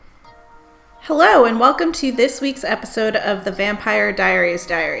Hello, and welcome to this week's episode of the Vampire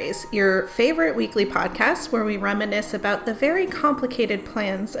Diaries, your favorite weekly podcast where we reminisce about the very complicated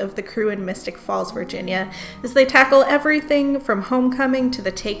plans of the crew in Mystic Falls, Virginia, as they tackle everything from homecoming to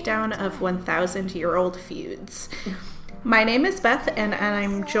the takedown of 1,000-year-old feuds. My name is Beth, and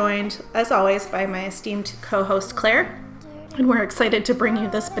I'm joined, as always, by my esteemed co-host Claire, and we're excited to bring you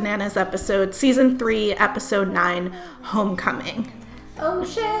this Bananas episode, Season 3, Episode 9, Homecoming. Oh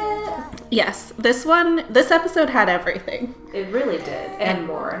shit! Yes, this episode had everything. It really did, and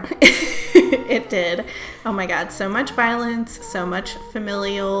more. It did. Oh my god, so much violence, so much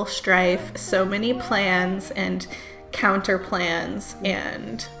familial strife, so many plans and counter plans,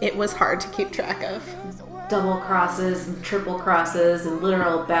 and it was hard to keep track of. Double crosses and triple crosses and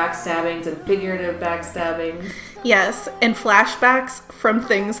literal backstabbings and figurative backstabbings. Yes, and flashbacks from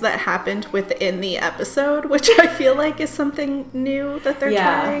things that happened within the episode, which I feel like is something new that they're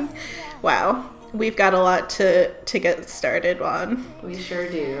trying. Wow, we've got a lot to get started on. We sure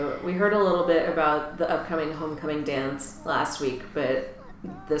do. We heard a little bit about the upcoming homecoming dance last week, but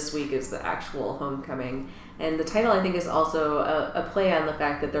this week is the actual homecoming. And the title, I think, is also a play on the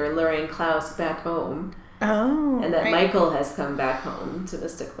fact that they're luring Klaus back home. Oh, and that right. Michael has come back home to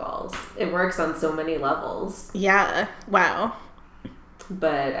Mystic Falls. It works on so many levels. Yeah, wow.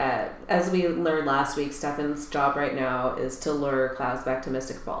 But as we learned last week, Stefan's job right now is to lure Klaus back to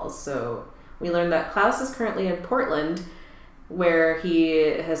Mystic Falls. So we learned that Klaus is currently in Portland, where he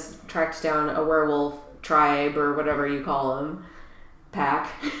has tracked down a werewolf tribe, or whatever you call them,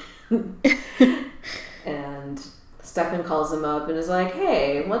 pack. And Stefan calls him up and is like,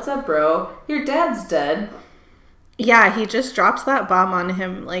 hey, what's up, bro? Your dad's dead. Yeah, he just drops that bomb on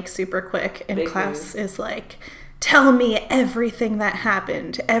him, like, super quick. And Klaus is like, tell me everything that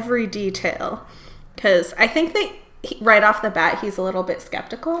happened, every detail. Because I think that right off the bat, he's a little bit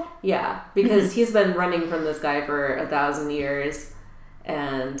skeptical. Yeah, because he's been running from this guy for 1,000 years.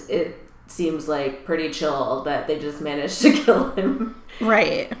 And it seems like pretty chill that they just managed to kill him.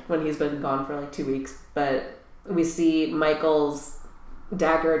 Right. When he's been gone for like 2 weeks. But we see Michael's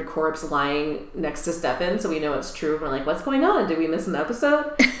daggered corpse lying next to Stefan, so we know it's true. We're like, what's going on? Did we miss an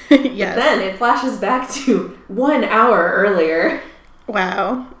episode? Yes. But then it flashes back to 1 hour earlier.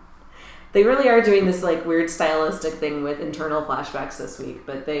 Wow. They really are doing this like weird stylistic thing with internal flashbacks this week,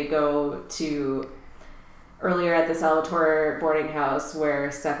 but they go to earlier at the Salvatore boarding house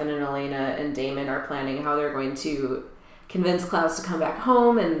where Stefan and Elena and Damon are planning how they're going to convince Klaus to come back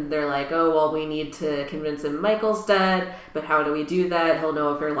home, and they're like, oh, well, we need to convince him Michael's dead, but how do we do that? He'll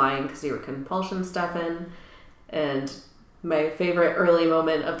know if you're lying because you were compulsion, Stefan. And my favorite early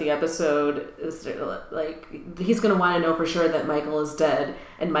moment of the episode is like, he's going to want to know for sure that Michael is dead,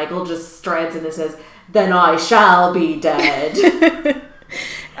 and Michael just strides in and says, then I shall be dead.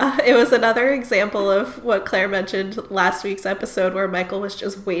 It was another example of what Claire mentioned last week's episode where Michael was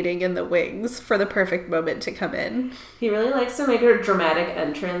just waiting in the wings for the perfect moment to come in. He really likes to make a dramatic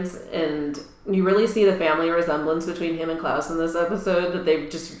entrance, and you really see the family resemblance between him and Klaus in this episode, that they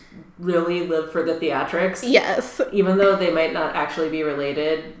just really live for the theatrics. Yes. Even though they might not actually be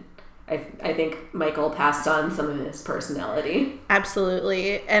related, I think Michael passed on some of his personality.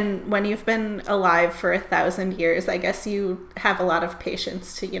 Absolutely. And when you've been alive for 1,000 years, I guess you have a lot of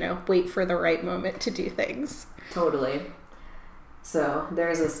patience to, wait for the right moment to do things. Totally. So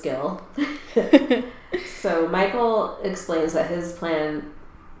there's a skill. So Michael explains that his plan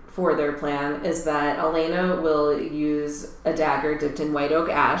for their plan is that Elena will use a dagger dipped in white oak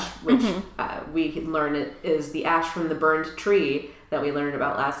ash, which we learn it is the ash from the burned tree that we learned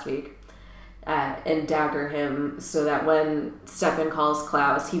about last week. And dagger him so that when Stefan calls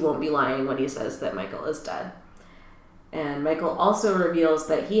Klaus, he won't be lying when he says that Michael is dead. And Michael also reveals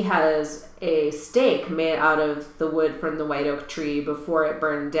that he has a stake made out of the wood from the white oak tree before it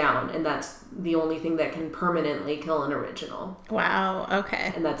burned down, and that's the only thing that can permanently kill an original. Wow,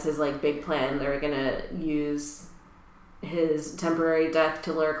 okay. And that's his big plan. They're gonna use his temporary death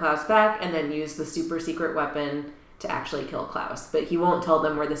to lure Klaus back, and then use the super secret weapon to actually kill Klaus. But he won't tell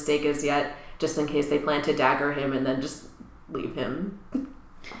them where the stake is yet, just in case they plan to dagger him and then just leave him.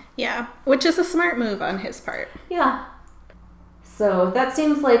 Yeah, which is a smart move on his part. Yeah. So that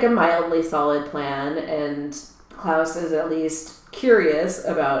seems like a mildly solid plan, and Klaus is at least curious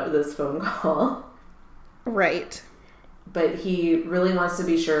about this phone call. Right. But he really wants to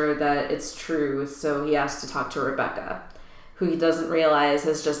be sure that it's true, so he has to talk to Rebecca, who he doesn't realize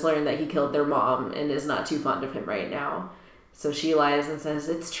has just learned that he killed their mom and is not too fond of him right now. So she lies and says,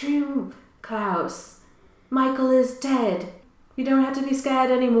 it's true, Klaus. Michael is dead. You don't have to be scared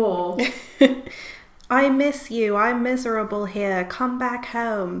anymore. I miss you. I'm miserable here. Come back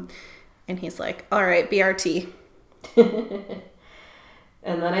home. And he's like, all right, BRT.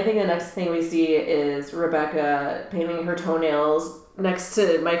 And then I think the next thing we see is Rebecca painting her toenails next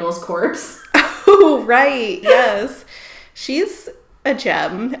to Michael's corpse. Oh, right. Yes. She's a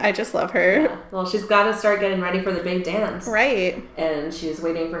gem. I just love her. Yeah. Well, she's got to start getting ready for the big dance. Right. And she's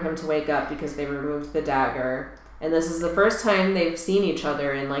waiting for him to wake up because they removed the dagger. And this is the first time they've seen each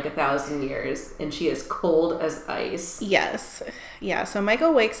other in like 1,000 years. And she is cold as ice. Yes. Yeah. So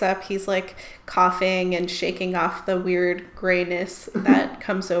Michael wakes up. He's like coughing and shaking off the weird grayness that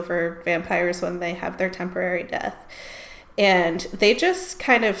comes over vampires when they have their temporary death. And they just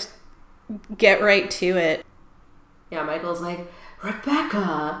kind of get right to it. Yeah, Michael's like,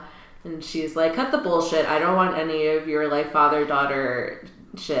 Rebecca. And she's like, cut the bullshit. I don't want any of your like father-daughter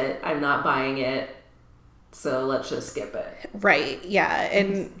shit. I'm not buying it. So let's just skip it. Right, yeah.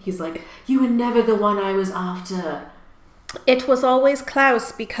 And he's like, you were never the one I was after. It was always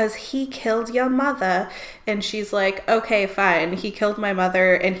Klaus because he killed your mother. And she's like, okay, fine. He killed my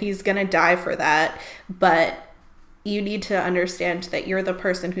mother and he's gonna die for that. But you need to understand that you're the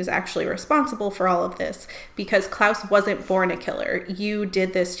person who's actually responsible for all of this because Klaus wasn't born a killer. You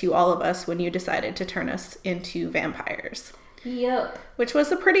did this to all of us when you decided to turn us into vampires. Yep. Which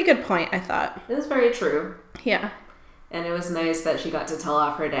was a pretty good point, I thought. It was very true. Yeah. And it was nice that she got to tell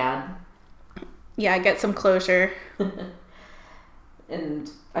off her dad. Yeah, get some closure.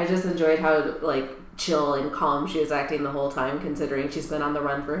 And I just enjoyed how, like, chill and calm she was acting the whole time, considering she's been on the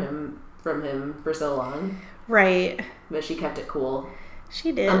run from him for so long. Right. But she kept it cool.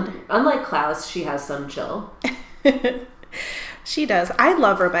 She did. Unlike Klaus, she has some chill. She does. I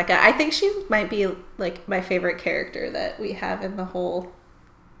love Rebecca. I think she might be like my favorite character that we have in the whole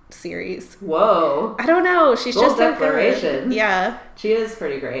series. Whoa. I don't know. She's Bold just so declaration. good. Yeah. She is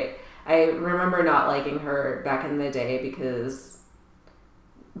pretty great. I remember not liking her back in the day because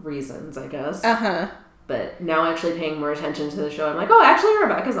reasons, I guess. Uh-huh. But now actually paying more attention to the show, I'm like, oh, actually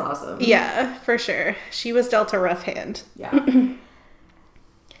Rebecca's awesome. Yeah, for sure. She was dealt a rough hand. Yeah.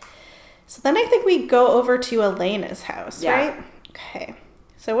 So then I think we go over to Elena's house, right? Okay.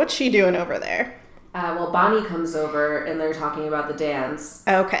 So what's she doing over there? Well, Bonnie comes over and they're talking about the dance.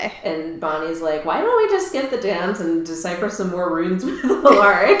 Okay. And Bonnie's like, why don't we just skip the dance and decipher some more runes with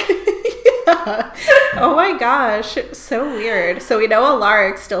Alaric? Yeah. Oh my gosh. So weird. So we know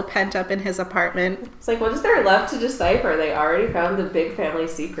Alaric's still pent up in his apartment. It's like, what is there left to decipher? They already found the big family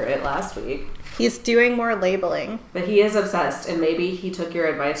secret last week. He's doing more labeling. But he is obsessed, and maybe he took your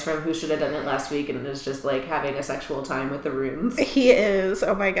advice from who should have done it last week and is just like having a sexual time with the runes. He is.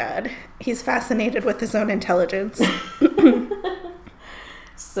 Oh my god. He's fascinated with his own intelligence.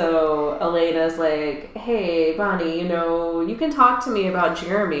 So Elena's like, hey, Bonnie, you know, you can talk to me about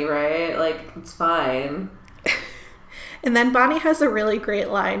Jeremy, right? Like, it's fine. And then Bonnie has a really great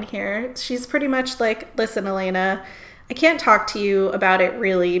line here. She's pretty much like, listen, Elena, I can't talk to you about it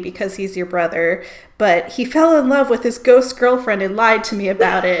really because he's your brother, but he fell in love with his ghost girlfriend and lied to me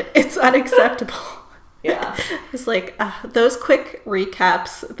about it. It's unacceptable. Yeah. It's like those quick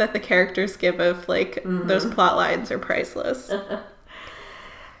recaps that the characters give of like those plot lines are priceless.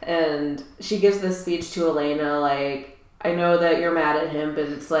 And she gives this speech to Elena like, I know that you're mad at him, but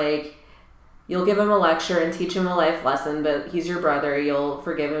it's like, you'll give him a lecture and teach him a life lesson, but he's your brother. You'll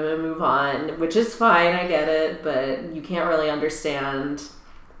forgive him and move on, which is fine. I get it, but you can't really understand,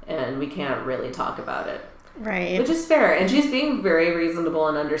 and we can't really talk about it. Right. Which is fair. And she's being very reasonable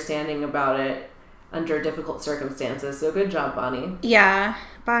and understanding about it under difficult circumstances. So good job, Bonnie. Yeah.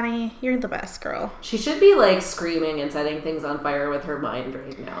 Bonnie, you're the best girl. She should be like screaming and setting things on fire with her mind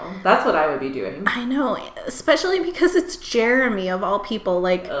right now. That's what I would be doing. I know. Especially because it's Jeremy of all people.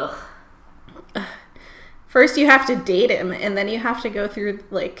 Like, ugh. First you have to date him, and then you have to go through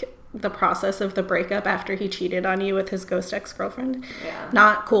like the process of the breakup after he cheated on you with his ghost ex-girlfriend. Yeah.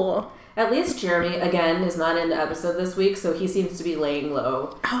 Not cool. At least Jeremy, again, is not in the episode this week, so he seems to be laying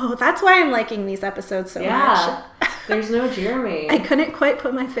low. Oh, that's why I'm liking these episodes so much. There's no Jeremy. I couldn't quite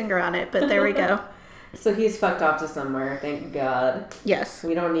put my finger on it, but there we go. So he's fucked off to somewhere, thank God. Yes.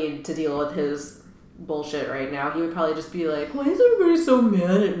 We don't need to deal with his bullshit right now. He would probably just be like, why is everybody so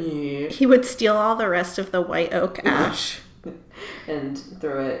mad at me? He would steal all the rest of the white oak ash. And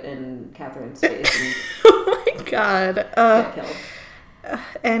throw it in Catherine's face. And oh my God. get killed.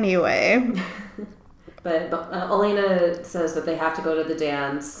 Anyway. But Elena says that they have to go to the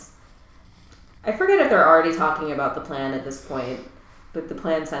dance. I forget if they're already talking about the plan at this point, but the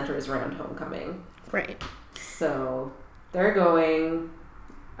plan centers around homecoming. Right. So they're going.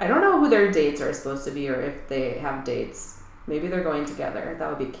 I don't know who their dates are supposed to be or if they have dates. Maybe they're going together. That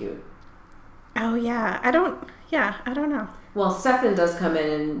would be cute. Oh, yeah. I don't know. Well, Stefan does come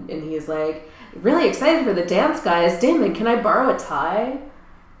in and he's like, really excited for the dance, guys. Damon, can I borrow a tie?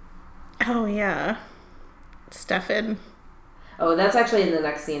 Oh, yeah. Stefan. Oh, that's actually in the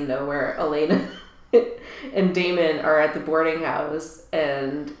next scene, though, where Elena and Damon are at the boarding house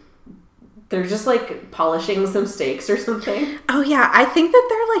and they're just, like, polishing some steaks or something. Oh, yeah. I think that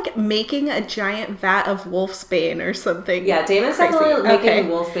they're, like, making a giant vat of wolfsbane or something. Yeah, Damon's definitely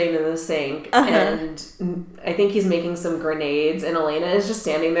making wolfsbane in the sink. And I think he's making some grenades. And Elena is just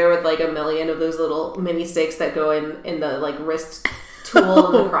standing there with, like, a million of those little mini stakes that go in the, like, wrist tool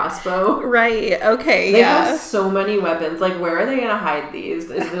and the crossbow. Right. Okay, They have so many weapons. Like, where are they going to hide these?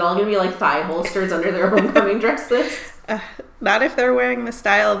 Is it all going to be, like, thigh holsters under their homecoming dresses? Not if they're wearing the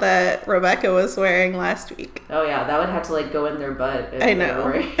style that Rebecca was wearing last week. Oh, yeah. That would have to, like, go in their butt if I they know.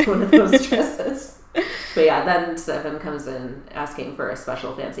 were wearing one of those dresses. But, yeah, then Stefan comes in asking for a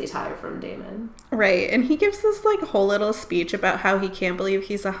special fancy tie from Damon. Right. And he gives this, like, whole little speech about how he can't believe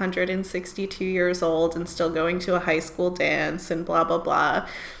he's 162 years old and still going to a high school dance and blah, blah, blah.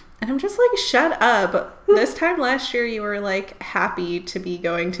 And I'm just like, shut up. This time last year, you were, like, happy to be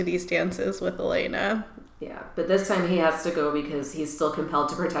going to these dances with Elena. Yeah, but this time he has to go because he's still compelled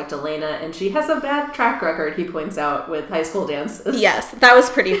to protect Elena, and she has a bad track record, he points out, with high school dances. Yes, that was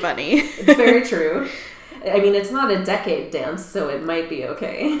pretty funny. It's very true. I mean, it's not a decade dance, so it might be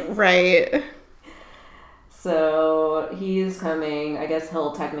okay. Right. So he's coming. I guess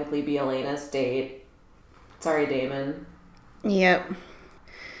he'll technically be Elena's date. Sorry, Damon. Yep.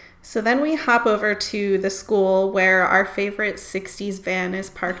 So then we hop over to the school where our favorite 60s van is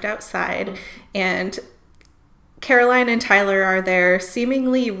parked outside, and Caroline and Tyler are there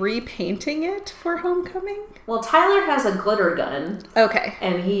seemingly repainting it for homecoming. Well, Tyler has a glitter gun. Okay.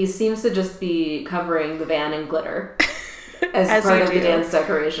 And he seems to just be covering the van in glitter as part you of the do. dance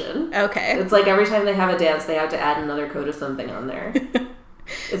decoration. Okay. It's like every time they have a dance, they have to add another coat of something on there.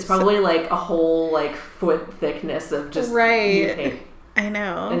 It's probably like a whole like foot thickness of just right. paint I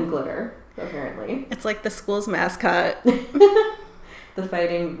know. and glitter, apparently. It's like the school's mascot. The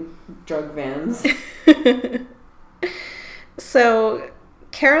fighting drug vans. So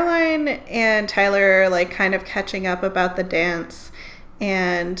Caroline and Tyler are like kind of catching up about the dance,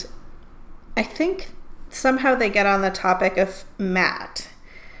 and I think somehow they get on the topic of Matt.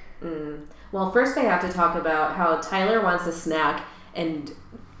 Well, first they have to talk about how Tyler wants a snack, and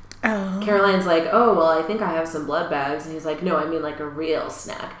Caroline's like, oh, well, I think I have some blood bags. And he's like, no, I mean like a real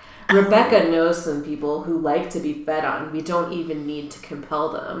snack. Rebecca knows some people who like to be fed on. We don't even need to compel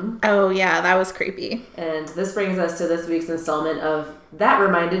them. Oh, yeah, that was creepy. And this brings us to this week's installment of That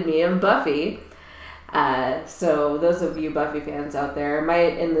Reminded Me of Buffy. So those of you Buffy fans out there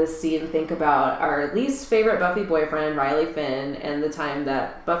might in this scene think about our least favorite Buffy boyfriend, Riley Finn, and the time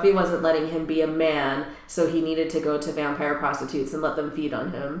that Buffy wasn't letting him be a man, so he needed to go to vampire prostitutes and let them feed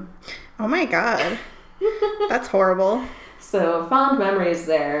on him. Oh my god. That's horrible. So fond memories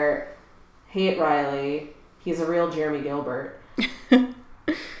there. Hate Riley. He's a real Jeremy Gilbert.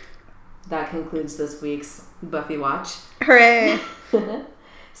 That concludes this week's Buffy Watch. Hooray.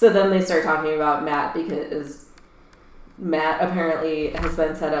 So then they start talking about Matt because Matt apparently has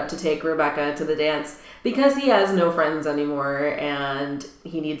been set up to take Rebecca to the dance because he has no friends anymore and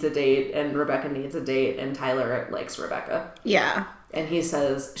he needs a date and Rebecca needs a date and Tyler likes Rebecca. Yeah. And he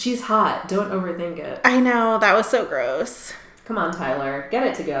says, she's hot. Don't overthink it. I know. That was so gross. Come on, Tyler. Get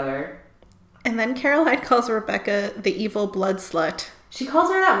it together. And then Caroline calls Rebecca the evil blood slut. She calls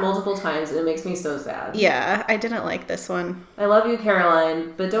her that multiple times and it makes me so sad. Yeah, I didn't like this one. I love you,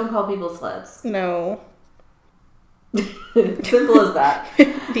 Caroline, but don't call people sluts. No. Simple as that.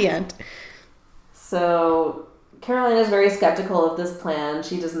 The end. So Caroline is very skeptical of this plan.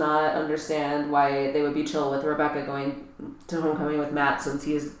 She does not understand why they would be chill with Rebecca going to homecoming with Matt since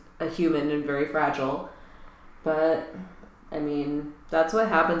he's a human and very fragile. But, I mean, that's what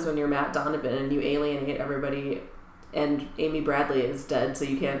happens when you're Matt Donovan and you alienate everybody and Amy Bradley is dead, so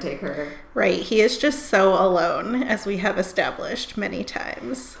you can't take her. Right. He is just so alone, as we have established many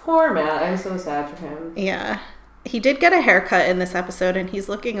times. Poor Matt. I'm so sad for him. Yeah. He did get a haircut in this episode, and he's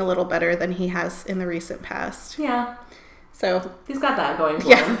looking a little better than he has in the recent past. Yeah. So he's got that going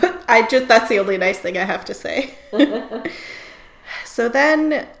for him. That's the only nice thing I have to say. So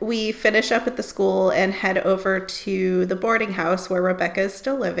then we finish up at the school and head over to the boarding house where Rebecca is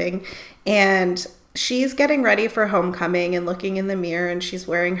still living, and she's getting ready for homecoming and looking in the mirror, and she's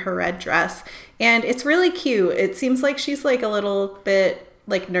wearing her red dress, and it's really cute. It seems like she's like a little bit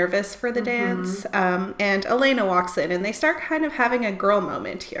like nervous for the dance, and Elena walks in and they start kind of having a girl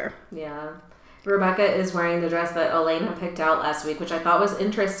moment here. Yeah. Rebecca is wearing the dress that Elena picked out last week, which I thought was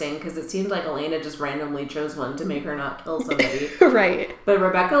interesting because it seemed like Elena just randomly chose one to make her not kill somebody. Right. But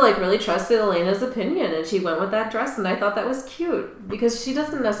Rebecca, like, really trusted Elena's opinion, and she went with that dress, and I thought that was cute because she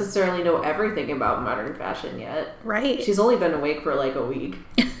doesn't necessarily know everything about modern fashion yet. Right. She's only been awake for, like, a week.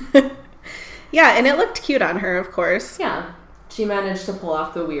 Yeah, and it looked cute on her, of course. Yeah. She managed to pull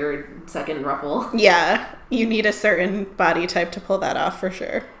off the weird second ruffle. Yeah. You need a certain body type to pull that off for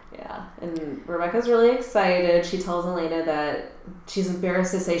sure. Yeah, and Rebecca's really excited. She tells Elena that she's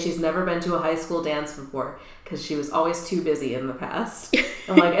embarrassed to say she's never been to a high school dance before because she was always too busy in the past.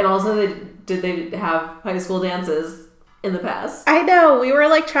 I'm like, and also, did they have high school dances in the past? I know. We were,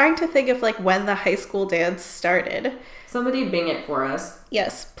 like, trying to think of, like, when the high school dance started. Somebody Bing it for us.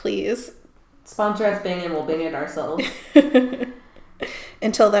 Yes, please. Sponsor us, Bing, and we'll Bing it ourselves.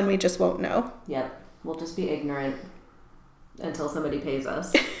 Until then, we just won't know. Yep. We'll just be ignorant until somebody pays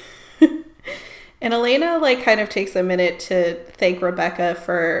us. And Elena, like, kind of takes a minute to thank Rebecca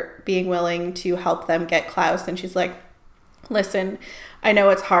for being willing to help them get Klaus. And she's like, listen, I know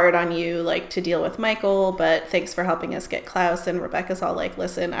it's hard on you, like, to deal with Michael, but thanks for helping us get Klaus. And Rebecca's all like,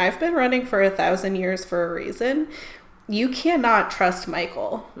 listen, I've been running for 1,000 years for a reason. You cannot trust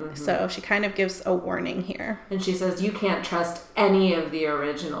Michael. Mm-hmm. So she kind of gives a warning here. And she says, you can't trust any of the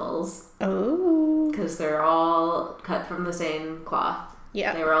originals. Oh. Because they're all cut from the same cloth.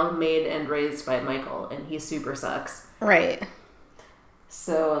 Yeah. They were all made and raised by Michael, and he super sucks. Right.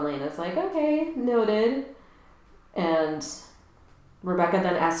 So Elena's like, okay, noted. And Rebecca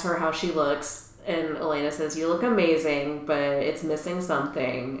then asks her how she looks, and Elena says, you look amazing, but it's missing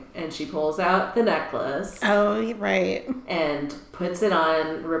something. And she pulls out the necklace. Oh, right. And puts it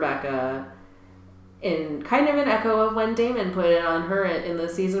on Rebecca in kind of an echo of when Damon put it on her in the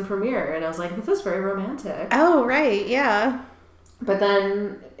season premiere. And I was like, this is very romantic. Oh, right, yeah. But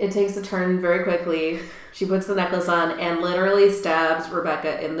then it takes a turn very quickly. She puts the necklace on and literally stabs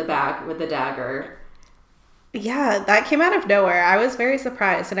Rebecca in the back with a dagger. Yeah, that came out of nowhere. I was very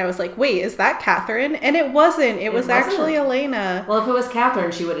surprised. And I was like, wait, is that Catherine? And it wasn't. It was actually Elena. Well, if it was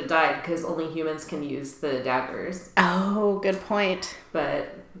Catherine, she would have died because only humans can use the daggers. Oh, good point.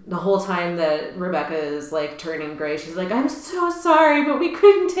 But the whole time that Rebecca is, like, turning gray, she's like, I'm so sorry, but we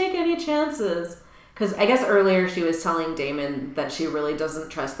couldn't take any chances. Because I guess earlier she was telling Damon that she really doesn't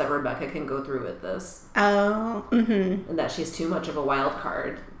trust that Rebecca can go through with this. Oh, mm-hmm. And that she's too much of a wild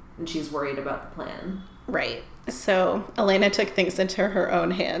card. And she's worried about the plan. Right. So Elena took things into her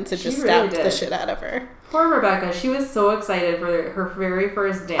own hands and She just really stabbed the shit out of her. Poor Rebecca. She was so excited for her very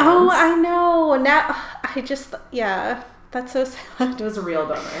first dance. Oh, I know. Now, yeah, that's so sad. It was a real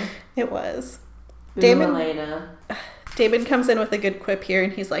bummer. It was. Ooh, Damon, Elena. David comes in with a good quip here,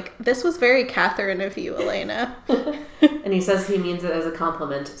 and he's like, this was very Catherine of you, Elena. And he says he means it as a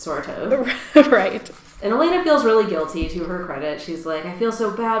compliment, sort of. Right. And Elena feels really guilty, to her credit. She's like, I feel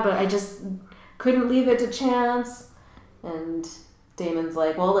so bad, but I just couldn't leave it to chance. And Damon's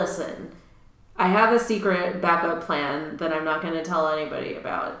like, well, listen, I have a secret backup plan that I'm not going to tell anybody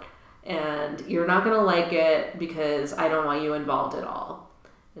about. And you're not going to like it because I don't want you involved at all.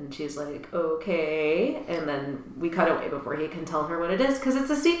 And she's like, okay. And then we cut away before he can tell her what it is because it's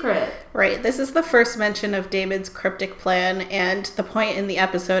a secret. Right. This is the first mention of Damon's cryptic plan and the point in the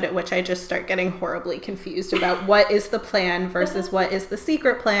episode at which I just start getting horribly confused about what is the plan versus what is the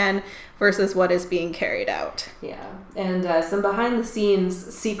secret plan versus what is being carried out. Yeah. And some behind the scenes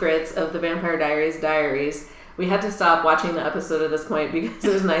secrets of the Vampire Diaries. We had to stop watching the episode at this point because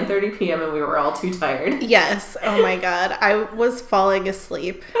it was 9:30 p.m. and we were all too tired. Yes. Oh my God. I was falling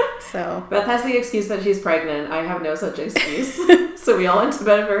asleep. So Beth has the excuse that she's pregnant. I have no such excuse. So we all went to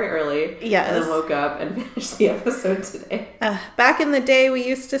bed very early. Yes. And then woke up and finished the episode today. Back in the day, we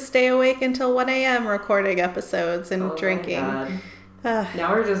used to stay awake until 1 a.m. recording episodes and drinking. My God.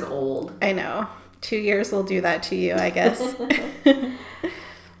 Now we're just old. I know. 2 years will do that to you, I guess.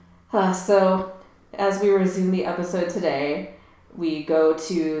 So as we resume the episode today, we go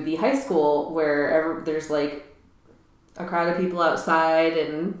to the high school where there's like a crowd of people outside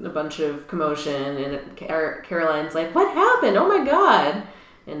and a bunch of commotion, and Caroline's like, what happened? Oh my God.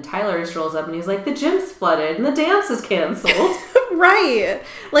 And Tyler strolls up and he's like, the gym's flooded and the dance is canceled. Right.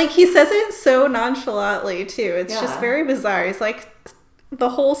 Like, he says it so nonchalantly too. It's just very bizarre. He's like, the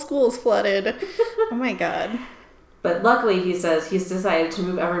whole school's flooded. Oh my God. But luckily, he says he's decided to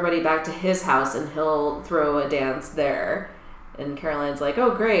move everybody back to his house and he'll throw a dance there. And Caroline's like,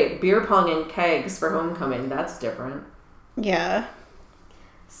 oh, great. Beer pong and kegs for homecoming. That's different. Yeah.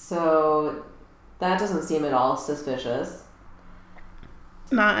 So that doesn't seem at all suspicious.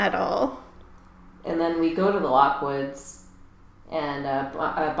 Not at all. And then we go to the Lockwoods And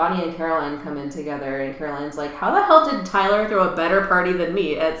Bonnie and Caroline come in together, and Caroline's like, how the hell did Tyler throw a better party than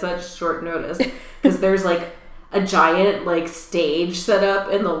me at such short notice? Because there's, like, a giant, like, stage set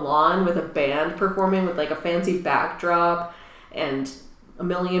up in the lawn with a band performing with, like, a fancy backdrop and a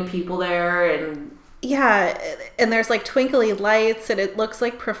million people there. And yeah, and there's, like, twinkly lights, and it looks,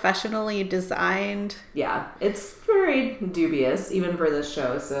 like, professionally designed. Yeah, it's very dubious, even for this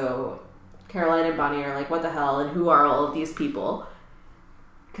show, so Caroline and Bonnie are like, what the hell, and who are all of these people?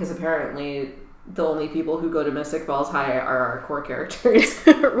 Because apparently the only people who go to Mystic Falls High are our core characters.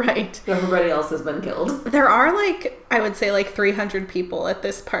 Right. Everybody else has been killed. There are, like, I would say, like, 300 people at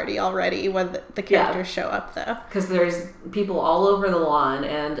this party already when the characters show up, though. Because there's people all over the lawn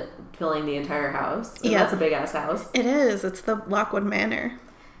and filling the entire house. And that's a big-ass house. It is. It's the Lockwood Manor.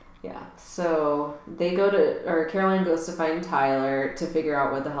 Yeah. So Caroline goes to find Tyler to figure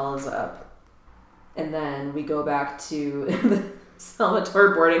out what the hell is up. And then we go back to the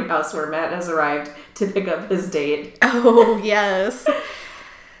Salvatore boarding house where Matt has arrived to pick up his date. Oh, yes.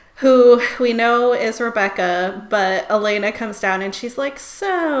 Who we know is Rebecca, but Elena comes down and she's like,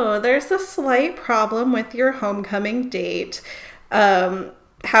 so there's a slight problem with your homecoming date. How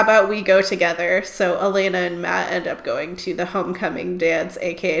about we go together? So Elena and Matt end up going to the homecoming dance,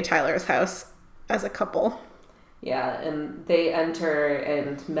 aka Tyler's house, as a couple. Yeah, and they enter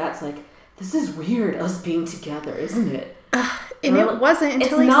and Matt's like, this is weird, us being together, isn't it? And it wasn't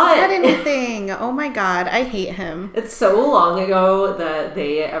until he said anything. Oh my god, I hate him. It's so long ago that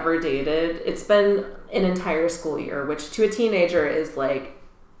they ever dated. It's been an entire school year, which to a teenager is like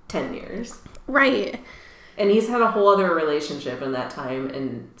 10 years. Right. And he's had a whole other relationship in that time,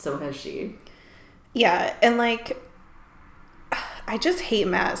 and so has she. Yeah, and like, I just hate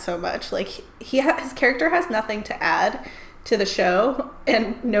Matt so much. Like, his character has nothing to add to the show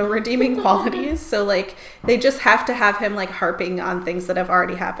and no redeeming qualities, so like they just have to have him like harping on things that have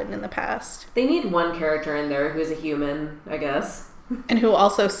already happened in the past. They need one character in there who's a human, I guess, and who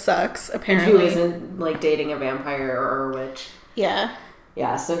also sucks, apparently, and who isn't like dating a vampire or a witch.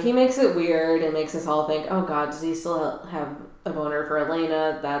 Yeah, so he makes it weird and makes us all think, oh god, does he still have a boner for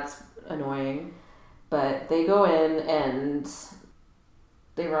Elena? That's annoying. But they go in and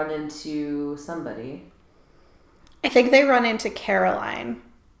they run into somebody. I think they run into Caroline.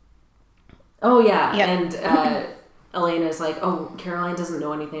 Oh, yeah. Yep. And Elena's like, oh, Caroline doesn't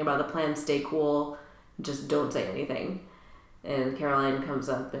know anything about the plan. Stay cool. Just don't say anything. And Caroline comes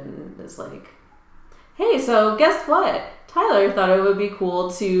up and is like, hey, so guess what? Tyler thought it would be cool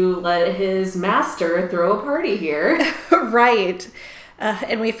to let his master throw a party here. Right.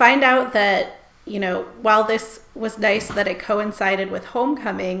 And we find out that, you know, while this was nice that it coincided with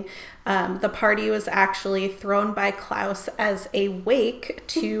homecoming, the party was actually thrown by Klaus as a wake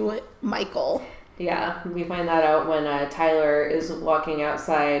to Michael. Yeah, we find that out when Tyler is walking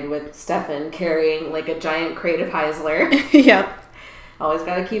outside with Stefan carrying like a giant crate of Heisler. Yep. Always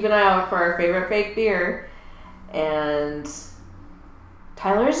got to keep an eye out for our favorite fake beer. And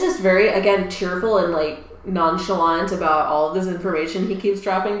Tyler's just very, again, cheerful and like nonchalant about all of this information he keeps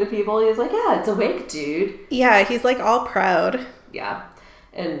dropping to people. He's like, yeah, it's a wake, dude. Yeah, he's like all proud. Yeah.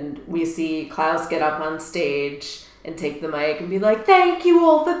 And we see Klaus get up on stage and take the mic and be like, thank you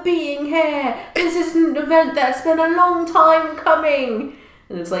all for being here. This is an event that's been a long time coming.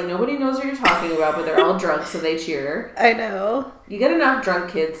 And it's like, nobody knows what you're talking about, but they're all drunk, so they cheer. I know. You get enough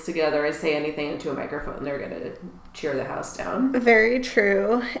drunk kids together and say anything into a microphone, they're going to cheer the house down. Very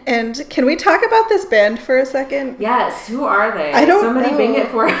true. And can we talk about this band for a second? Yes. Who are they? I don't Somebody know. bing it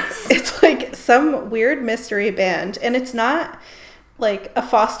for us. It's like some weird mystery band, and it's not like a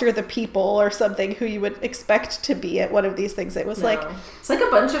Foster the People or something who you would expect to be at one of these things. It was it's like a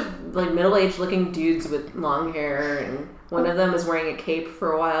bunch of like middle-aged looking dudes with long hair, and one of them is wearing a cape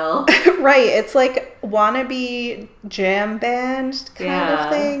for a while. Right. It's like wannabe jam band kind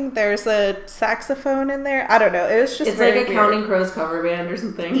of thing. There's a saxophone in there. I don't know. It was just it's like a Counting Crows cover band or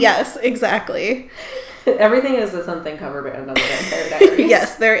something. Yes, exactly. Everything is a something cover band on the Vampire Diaries.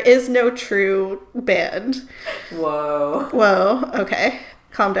 Yes, there is no true band. Whoa. Okay.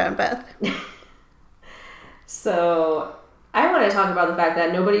 Calm down, Beth. So, I want to talk about the fact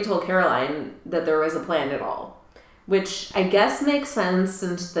that nobody told Caroline that there was a plan at all. Which I guess makes sense,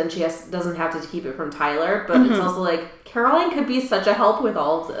 since then she doesn't have to keep it from Tyler. But it's also like, Caroline could be such a help with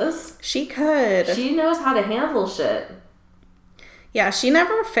all of this. She could. She knows how to handle shit. Yeah, she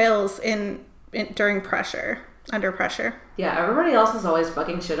never fails during pressure. Under pressure. Yeah, everybody else is always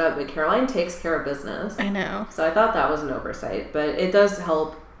fucking shit up, but Caroline takes care of business. I know. So I thought that was an oversight, but it does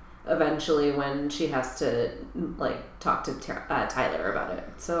help eventually when she has to like talk to Tyler about it.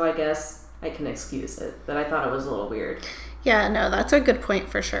 So I guess I can excuse it, but I thought it was a little weird. Yeah, no, that's a good point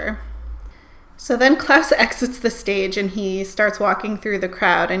for sure. So then Klaus exits the stage and he starts walking through the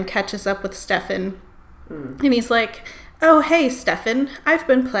crowd and catches up with Stefan. And he's like, "Oh, hey, Stefan, I've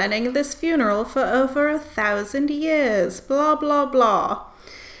been planning this funeral for over 1,000 years, blah, blah, blah."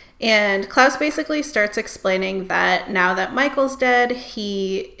 And Klaus basically starts explaining that now that Michael's dead,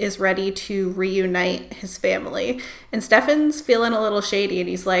 he is ready to reunite his family. And Stefan's feeling a little shady, and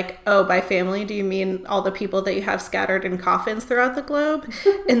he's like, "Oh, by family, do you mean all the people that you have scattered in coffins throughout the globe?"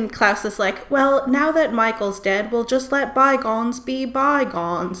 And Klaus is like, "Well, now that Michael's dead, we'll just let bygones be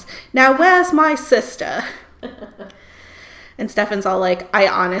bygones. Now, where's my sister?" And Stefan's all like, "I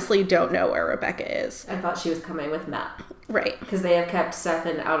honestly don't know where Rebecca is." I thought she was coming with Matt. Right. Because they have kept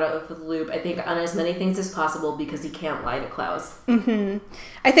Stefan out of the loop, I think, on as many things as possible because he can't lie to Klaus. Mm-hmm.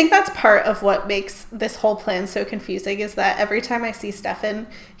 I think that's part of what makes this whole plan so confusing, is that every time I see Stefan,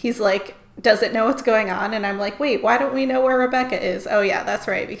 he's like, doesn't know what's going on, and I'm like, wait, why don't we know where Rebecca is? Oh yeah, that's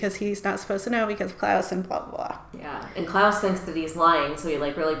right, because he's not supposed to know because of Klaus and blah, blah, blah. Yeah, and Klaus thinks that he's lying, so he,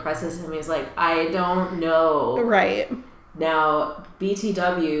 like, really presses him. He's like, "I don't know." Right. Now,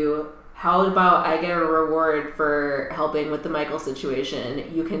 BTW... how about I get a reward for helping with the Michael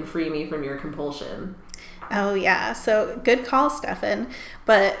situation? You can free me from your compulsion. Oh, yeah. So, good call, Stefan.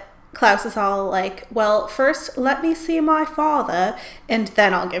 But Klaus is all like, "Well, first, let me see my father, and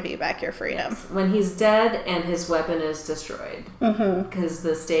then I'll give you back your freedom." Yes. When he's dead and his weapon is destroyed. Mm-hmm. Because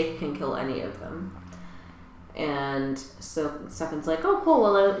the stake can kill any of them. And so Stefan's like, "Oh, cool,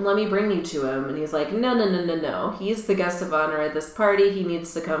 well, let me bring you to him." And he's like, No. He's the guest of honor at this party. He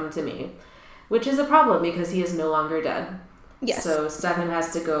needs to come to me. Which is a problem because he is no longer dead. Yes. So Stefan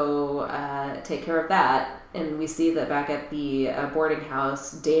has to go take care of that. And we see that back at the boarding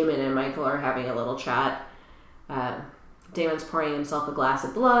house, Damon and Michael are having a little chat. Damon's pouring himself a glass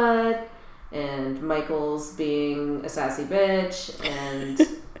of blood. And Michael's being a sassy bitch. And...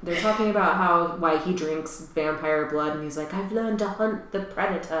 they're talking about why he drinks vampire blood, and he's like, "I've learned to hunt the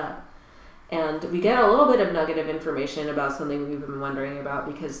predator." And we get a little bit of nugget of information about something we've been wondering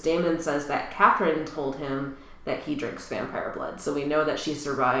about, because Damon says that Catherine told him that he drinks vampire blood. So we know that she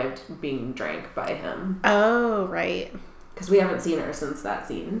survived being drank by him. Oh, right. Because we haven't seen her since that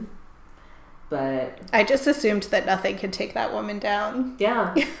scene. But... I just assumed that nothing could take that woman down.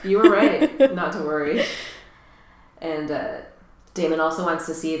 yeah, you were right. Not to worry. And, Damon also wants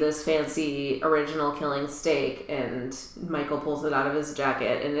to see this fancy original killing steak, and Michael pulls it out of his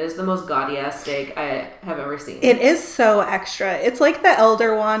jacket, and it is the most gaudy-ass steak I have ever seen. It is so extra. It's like the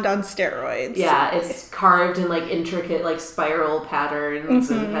Elder Wand on steroids. Yeah, it's carved in, like, intricate, like, spiral patterns,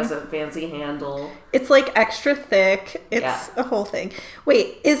 and has a fancy handle. It's, like, extra thick. It's a whole thing.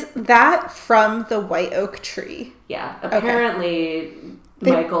 Wait, is that from the white oak tree? Yeah. Apparently...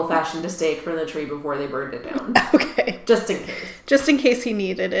 Michael fashioned a steak from the tree before they burned it down. Okay. Just in case. Just in case he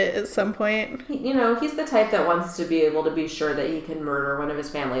needed it at some point. You know, he's the type that wants to be able to be sure that he can murder one of his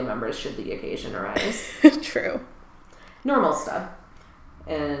family members should the occasion arise. True. Normal stuff.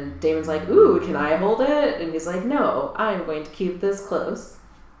 And Damon's like, "Ooh, can I hold it?" And he's like, "No, I'm going to keep this close."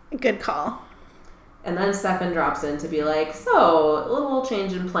 Good call. And then Stefan drops in to be like, "So, a little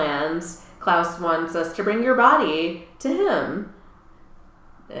change in plans. Klaus wants us to bring your body to him."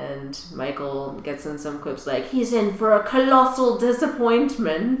 And Michael gets in some quips like, "He's in for a colossal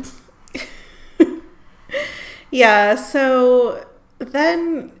disappointment." Yeah, so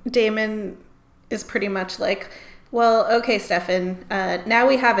then Damon is pretty much like, "Well, okay, Stefan, now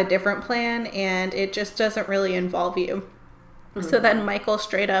we have a different plan, and it just doesn't really involve you." Mm-hmm. So then Michael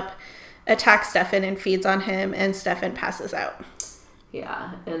straight up attacks Stefan and feeds on him, and Stefan passes out.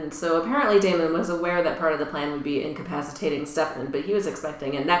 Yeah, and so apparently Damon was aware that part of the plan would be incapacitating Stefan, but he was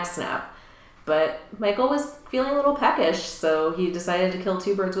expecting a neck snap. But Michael was feeling a little peckish, so he decided to kill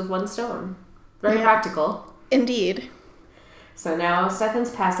two birds with one stone. Very practical. Indeed. So now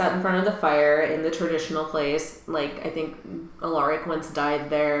Stefan's passed out in front of the fire in the traditional place. Like, I think Alaric once died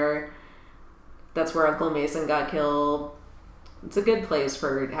there. That's where Uncle Mason got killed. It's a good place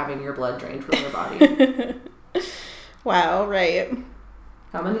for having your blood drained from your body. Wow, right.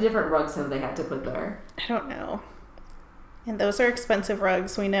 How many different rugs have they had to put there? I don't know. And those are expensive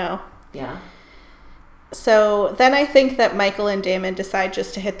rugs, we know. Yeah. So then I think that Michael and Damon decide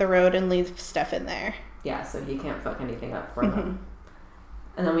just to hit the road and leave Stefan there. Yeah, so he can't fuck anything up for them.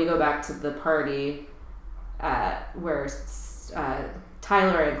 And then we go back to the party where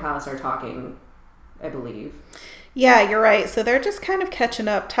Tyler and Klaus are talking, I believe. Yeah, you're right. So they're just kind of catching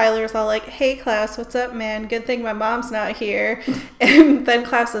up. Tyler's all like, "Hey, Klaus, what's up, man? Good thing my mom's not here." And then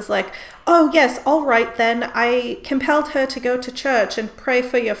Klaus is like, "Oh, yes, all right then. I compelled her to go to church and pray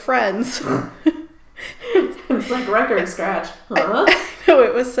for your friends." I'm like, record scratch. Huh? No,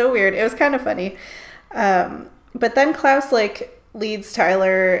 it was so weird. It was kind of funny. But then Klaus, like, leads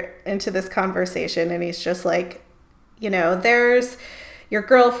Tyler into this conversation, and he's just like, there's your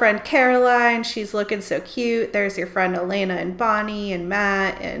girlfriend Caroline, she's looking so cute. There's your friend Elena and Bonnie and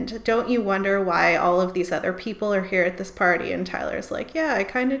Matt, and don't you wonder why all of these other people are here at this party? And Tyler's like, yeah, I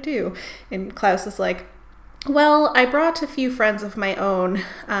kind of do. And Klaus is like, well, I brought a few friends of my own.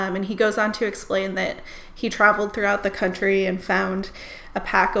 And he goes on to explain that he traveled throughout the country and found a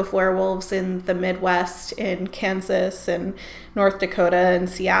pack of werewolves in the Midwest, in Kansas and North Dakota and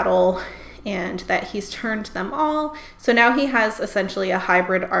Seattle, and that he's turned them all. So now he has essentially a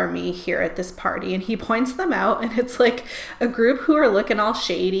hybrid army here at this party, and he points them out, and it's like a group who are looking all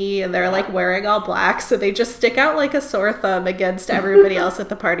shady, and they're like wearing all black, so they just stick out like a sore thumb against everybody else at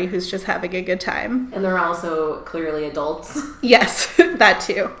the party who's just having a good time. And they're also clearly adults. Yes, that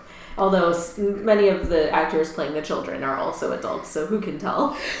too. Although many of the actors playing the children are also adults, so who can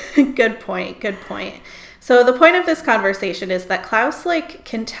tell? Good point. So the point of this conversation is that Klaus, like,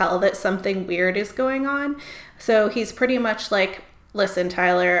 can tell that something weird is going on. So he's pretty much like, listen,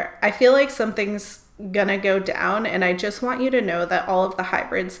 Tyler, I feel like something's gonna go down, and I just want you to know that all of the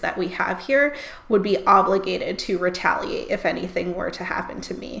hybrids that we have here would be obligated to retaliate if anything were to happen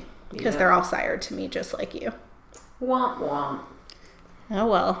to me. Because they're all sired to me just like you. Womp womp. Oh,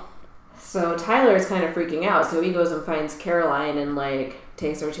 well. So Tyler is kind of freaking out, so he goes and finds Caroline and, like,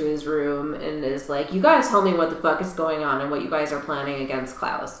 takes her to his room and is like, you guys tell me what the fuck is going on and what you guys are planning against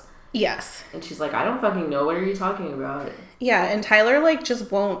Klaus. Yes. And she's like, I don't fucking know. What are you talking about? Yeah, and Tyler, like,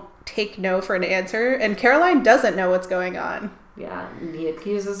 just won't take no for an answer, and Caroline doesn't know what's going on. Yeah, and he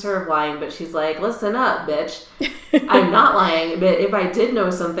accuses her of lying, but she's like, listen up, bitch. I'm not lying, but if I did know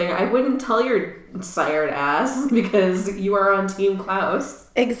something, I wouldn't tell your sired ass because you are on Team Klaus.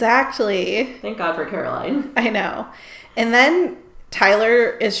 Exactly. Thank God for Caroline. I know. And then Tyler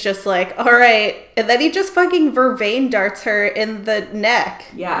is just like, all right. And then he just fucking vervain darts her in the neck.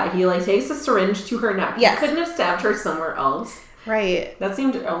 Yeah, he, like, takes a syringe to her neck. Yes. He couldn't have stabbed her somewhere else. Right. That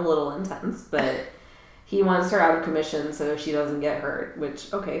seemed a little intense, but he wants her out of commission so she doesn't get hurt,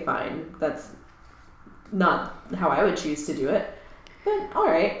 which, okay, fine. That's not how I would choose to do it. But, all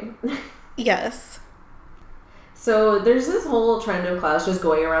right. Yes. So there's this whole trend of Klaus just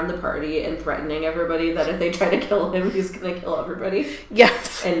going around the party and threatening everybody that if they try to kill him, he's going to kill everybody.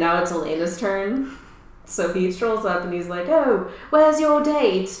 Yes. And now it's Elena's turn. So he strolls up and he's like, oh, where's your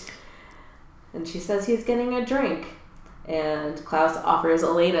date? And she says he's getting a drink. And Klaus offers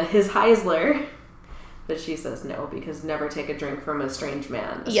Elena his Heisler. But she says no, because never take a drink from a strange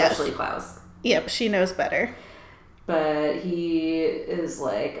man, especially Klaus. Yep, she knows better. But he is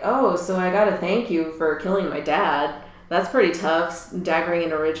like, oh, so I gotta thank you for killing my dad. That's pretty tough, daggering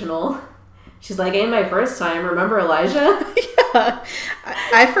an original. She's like, ain't my first time. Remember Elijah? Yeah.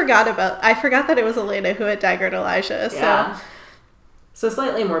 I forgot that it was Elena who had daggered Elijah. So. Yeah. So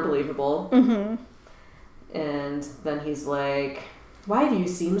slightly more believable. Mm-hmm. And then he's like, why do you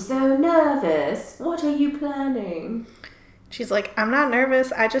seem so nervous? What are you planning? She's like, I'm not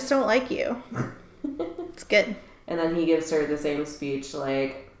nervous. I just don't like you. It's good. And then he gives her the same speech,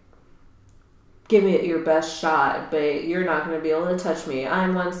 like, give it your best shot, but you're not going to be able to touch me.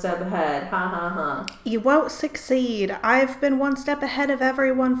 I'm one step ahead. Ha ha ha. You won't succeed. I've been one step ahead of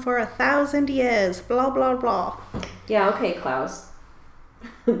everyone for 1,000 years. Blah, blah, blah. Yeah, okay, Klaus.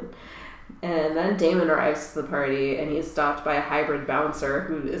 And then Damon arrives to the party, and he's stopped by a hybrid bouncer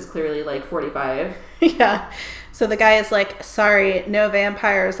who is clearly, like, 45. Yeah. So the guy is like, sorry, no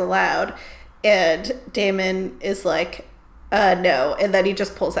vampires allowed. And Damon is like, no. And then he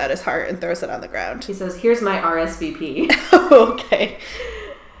just pulls out his heart and throws it on the ground. He says, here's my RSVP. Okay.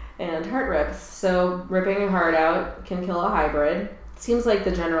 And heart rips. So ripping a heart out can kill a hybrid. Seems like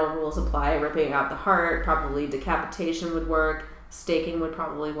the general rules apply. Ripping out the heart, probably decapitation would work. Staking would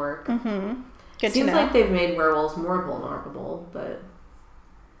probably work. Mm-hmm. Good Seems to know. like they've made werewolves more vulnerable, but...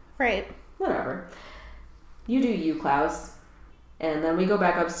 Right. Whatever. You do you, Klaus. And then we go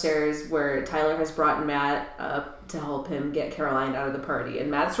back upstairs where Tyler has brought Matt up to help him get Caroline out of the party. And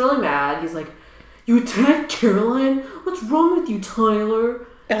Matt's really mad. He's like, you attacked Caroline? What's wrong with you, Tyler?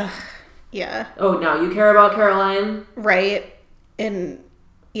 Yeah. Oh, now you care about Caroline? Right. And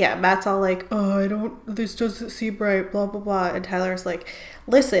yeah, Matt's all like, this doesn't seem right, blah, blah, blah. And Tyler's like,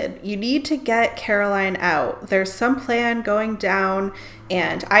 listen, you need to get Caroline out. There's some plan going down,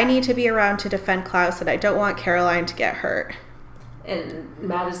 and I need to be around to defend Klaus, and I don't want Caroline to get hurt. And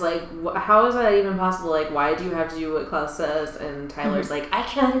Matt is like, how is that even possible? Like, why do you have to do what Klaus says? And Tyler's like, I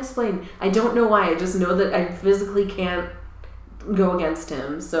can't explain. I don't know why. I just know that I physically can't go against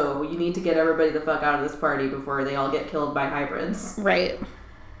him. So you need to get everybody the fuck out of this party before they all get killed by hybrids. Right.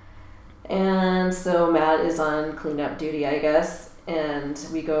 And so Matt is on cleanup duty, I guess. And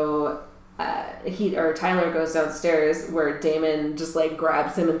we go... Tyler goes downstairs where Damon just like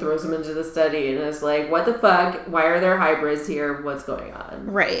grabs him and throws him into the study and is like, what the fuck? Why are there hybrids here? What's going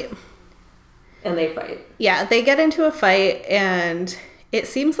on? Right. And they fight. Yeah, they get into a fight and it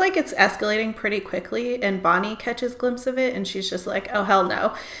seems like it's escalating pretty quickly, and Bonnie catches a glimpse of it and she's just like, oh hell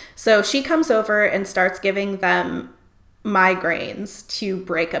no. So she comes over and starts giving them migraines to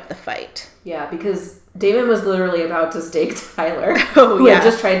break up the fight. Yeah, because Damon was literally about to stake Tyler, who had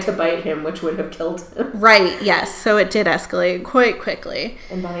just tried to bite him, which would have killed him. Right, yes. So it did escalate quite quickly.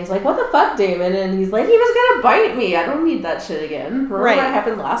 And Bonnie's like, what the fuck, Damon? And he's like, he was gonna bite me. I don't need that shit again. Remember what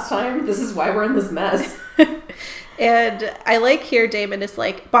happened last time? This is why we're in this mess. And I like here Damon is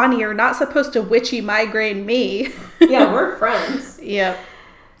like, Bonnie, you're not supposed to witchy migraine me. Yeah, we're friends. Yep.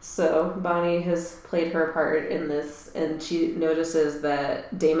 So Bonnie has played her part in this, and she notices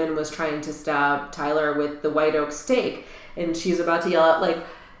that Damon was trying to stab Tyler with the white oak stake, and she's about to yell out, like,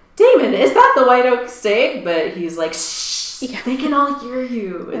 Damon, is that the white oak stake? But he's like, shh, they can all hear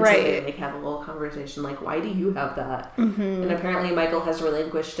you. And so they like have a little conversation, like, why do you have that? Mm-hmm. And apparently Michael has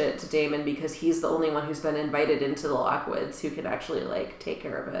relinquished it to Damon because he's the only one who's been invited into the Lockwoods who can actually like take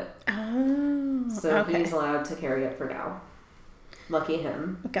care of it. Oh, so he's allowed to carry it for now. Lucky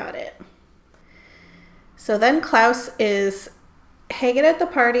him. Got it. So then Klaus is hanging at the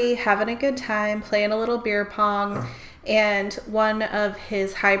party, having a good time, playing a little beer pong, and one of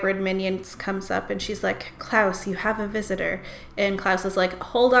his hybrid minions comes up and she's like, Klaus, you have a visitor. And Klaus is like,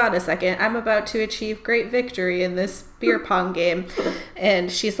 hold on a second, I'm about to achieve great victory in this beer pong game. And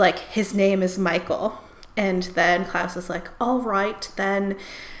she's like, his name is Michael. And then Klaus is like, all right, then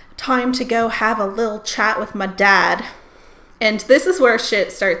time to go have a little chat with my dad. And this is where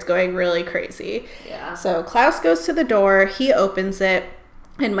shit starts going really crazy. Yeah. So Klaus goes to the door, he opens it,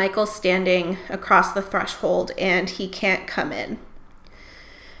 and Michael's standing across the threshold, and he can't come in.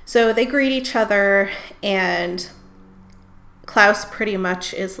 So they greet each other, and Klaus pretty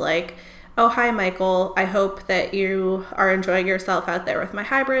much is like, oh, hi, Michael. I hope that you are enjoying yourself out there with my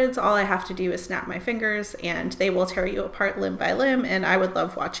hybrids. All I have to do is snap my fingers, and they will tear you apart limb by limb, and I would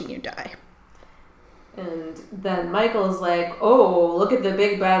love watching you die. And then Michael's like, oh, look at the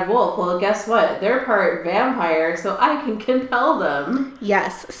big bad wolf. Well, guess what? They're part vampire, so I can compel them.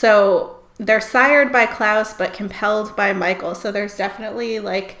 Yes. So they're sired by Klaus, but compelled by Michael. So there's definitely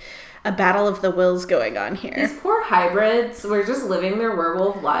like a battle of the wills going on here. These poor hybrids were just living their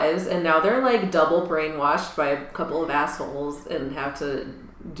werewolf lives, and now they're like double brainwashed by a couple of assholes and have to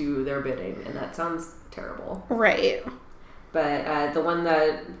do their bidding. And that sounds terrible. Right. But the one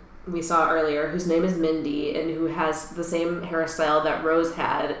that we saw earlier, whose name is Mindy, and who has the same hairstyle that Rose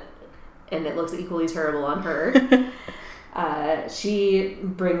had, and it looks equally terrible on her. She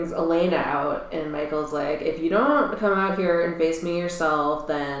brings Elena out, and Michael's like, if you don't come out here and face me yourself,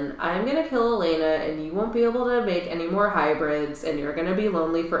 then I'm gonna kill Elena, and you won't be able to make any more hybrids, and you're gonna be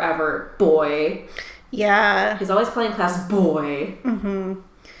lonely forever, boy. Yeah. He's always playing class boy. Mm-hmm.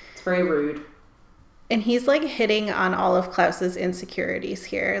 It's very rude. And he's, like, hitting on all of Klaus's insecurities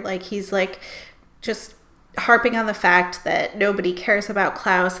here. Like, he's, like, just harping on the fact that nobody cares about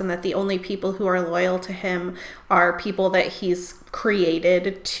Klaus and that the only people who are loyal to him are people that he's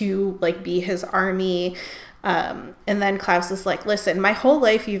created to, like, be his army. And then Klaus is like, listen, my whole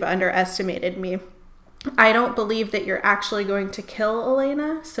life you've underestimated me. I don't believe that you're actually going to kill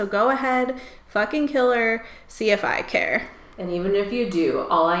Elena, so go ahead, fucking kill her, see if I care. And even if you do,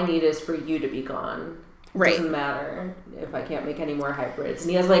 all I need is for you to be gone. Right. Doesn't matter if I can't make any more hybrids. And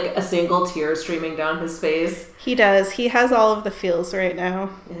he has like a single tear streaming down his face. He does. He has all of the feels right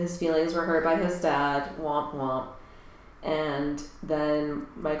now. His feelings were hurt by his dad. Womp womp. And then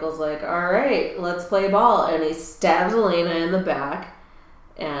Michael's like, all right, let's play ball. And he stabs Elena in the back.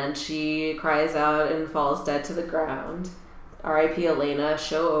 And she cries out and falls dead to the ground. R.I.P. Elena,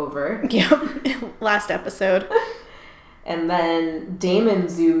 show over. Yep. Last episode. And then Damon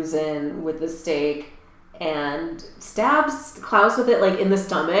zooms in with the stake and stabs Klaus with it, like, in the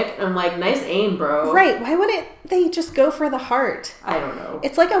stomach. I'm like, nice aim, bro. Right. Why wouldn't they just go for the heart? I don't know.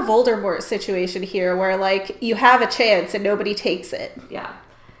 It's like a Voldemort situation here where, like, you have a chance and nobody takes it. Yeah.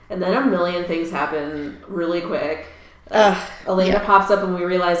 And then a million things happen really quick. Elena pops up and we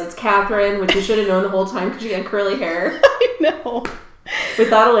realize it's Catherine, which we should have known the whole time because she had curly hair. I know. We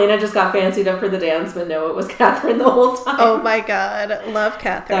thought Elena just got fancied up for the dance, but no, it was Catherine the whole time. Oh my god. Love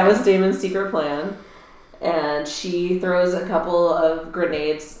Catherine. That was Damon's secret plan. And she throws a couple of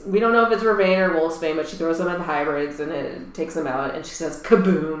grenades. We don't know if it's Vervain or Wolfsbane, but she throws them at the hybrids and it takes them out. And she says,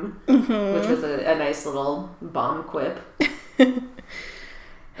 kaboom, which was a nice little bomb quip. And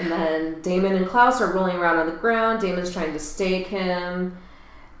then Damon and Klaus are rolling around on the ground. Damon's trying to stake him.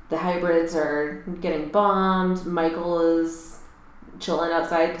 The hybrids are getting bombed. Michael is chilling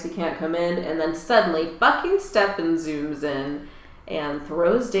outside because he can't come in. And then suddenly, fucking Stefan zooms in and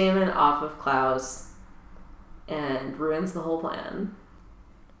throws Damon off of Klaus and ruins the whole plan.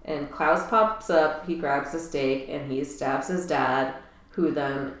 And Klaus pops up, he grabs the stake, and he stabs his dad, who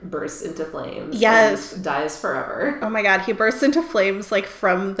then bursts into flames. Yes. And dies forever. Oh my god, he bursts into flames, like,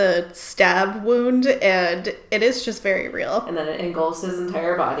 from the stab wound, and it is just very real. And then it engulfs his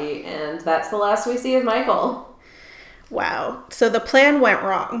entire body, and that's the last we see of Michael. Wow. So the plan went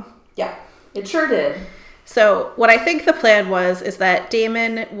wrong. Yeah, it sure did. So what I think the plan was is that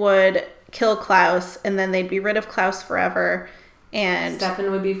Damon would kill Klaus, and then they'd be rid of Klaus forever, and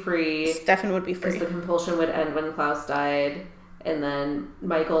Stefan would be free. Because the compulsion would end when Klaus died, and then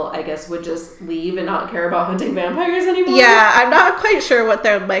Michael, I guess, would just leave and not care about hunting vampires anymore. Yeah, I'm not quite sure what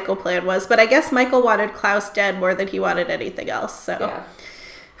their Michael plan was, but I guess Michael wanted Klaus dead more than he wanted anything else, so. Yeah.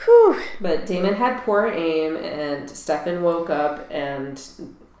 Whew. But Damon had poor aim, and Stefan woke up and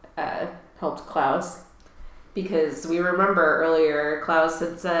helped Klaus. Because we remember earlier, Klaus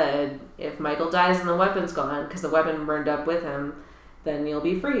had said, if Michael dies and the weapon's gone, because the weapon burned up with him, then you'll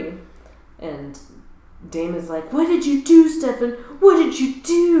be free. And Damon's like, what did you do, Stefan? What did you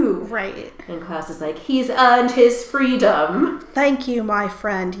do? Right. And Klaus is like, he's earned his freedom. Thank you, my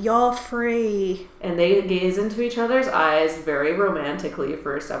friend. You're free. And they gaze into each other's eyes very romantically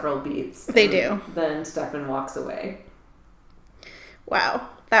for several beats. They do. Then Stefan walks away. Wow.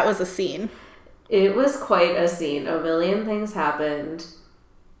 That was a scene. It was quite a scene. A million things happened.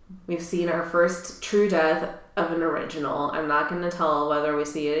 We've seen our first true death of an original. I'm not going to tell whether we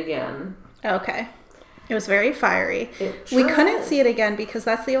see it again. Okay. It was very fiery. We couldn't see it again because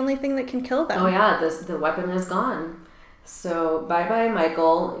that's the only thing that can kill them. Oh yeah, the weapon is gone. So bye-bye,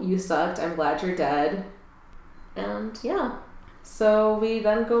 Michael. You sucked. I'm glad you're dead. And yeah. So we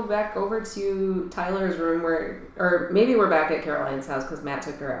then go back over to Tyler's room or maybe we're back at Caroline's house because Matt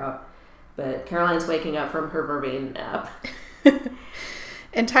took her out. But Caroline's waking up from her Vervain nap.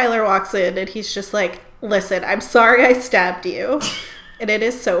 And Tyler walks in and he's just like, listen, I'm sorry I stabbed you. And it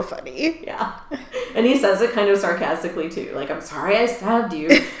is so funny. Yeah. And he says it kind of sarcastically too. Like, I'm sorry I stabbed you.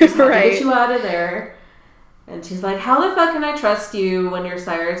 Just had to get you out of there. And she's like, how the fuck can I trust you when you're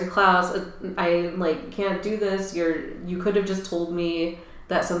sire to Klaus? I, can't do this. You could have just told me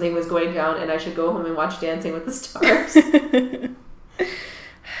that something was going down and I should go home and watch Dancing with the Stars.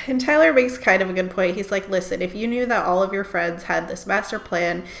 And Tyler makes kind of a good point. He's like, listen, if you knew that all of your friends had this master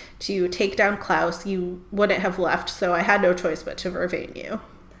plan to take down Klaus, you wouldn't have left, so I had no choice but to Vervain you.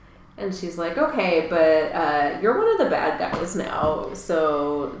 And she's like, okay, but you're one of the bad guys now,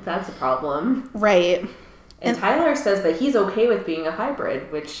 so that's a problem. Right. And Tyler says that he's okay with being a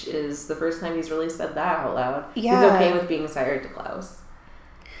hybrid, which is the first time he's really said that out loud. Yeah. He's okay with being sire to Klaus.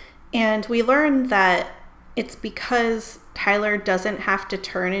 And we learned that it's because Tyler doesn't have to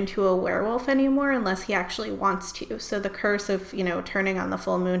turn into a werewolf anymore unless he actually wants to. So the curse of, turning on the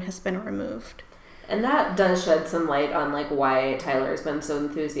full moon has been removed. And that does shed some light on, why Tyler's been so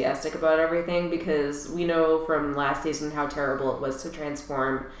enthusiastic about everything, because we know from last season how terrible it was to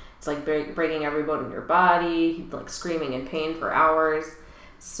transform. It's like breaking every bone in your body, he'd screaming in pain for hours.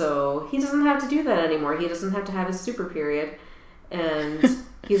 So he doesn't have to do that anymore. He doesn't have to have his super period. And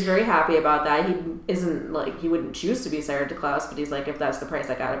he's very happy about that. He isn't he wouldn't choose to be sire to Klaus, but he's like, if that's the price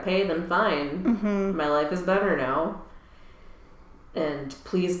I gotta pay, then fine. Mm-hmm. My life is better now. And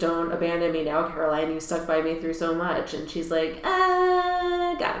please don't abandon me now, Caroline. You stuck by me through so much. And she's like,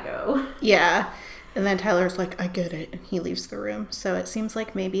 gotta go. Yeah. And then Tyler's like, I get it. And he leaves the room. So it seems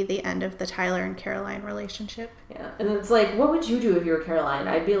like maybe the end of the Tyler and Caroline relationship. Yeah. And it's like, what would you do if you were Caroline?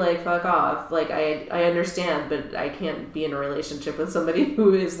 I'd be like, fuck off. I understand, but I can't be in a relationship with somebody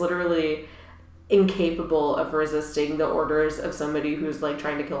who is literally incapable of resisting the orders of somebody who's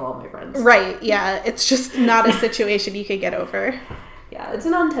trying to kill all my friends. Right. Yeah. It's just not a situation you could get over. Yeah. It's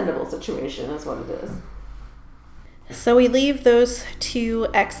an untenable situation is what it is. So we leave those two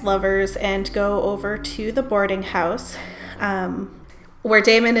ex-lovers and go over to the boarding house where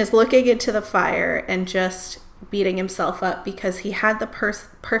Damon is looking into the fire and just beating himself up because he had the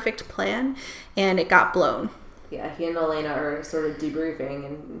perfect plan and it got blown. Yeah, he and Elena are sort of debriefing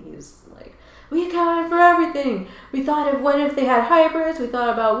and he's like, we accounted for everything. We thought of what if they had hybrids. We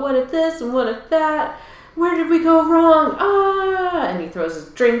thought about what if this and what if that. Where did we go wrong? And he throws his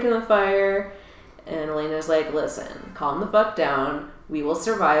drink in the fire. And Elena's like, listen, calm the fuck down. We will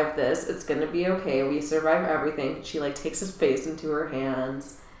survive this. It's going to be okay. We survive everything. She, like, takes his face into her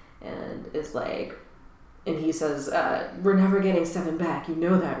hands and is like, and he says, we're never getting Stefan back. You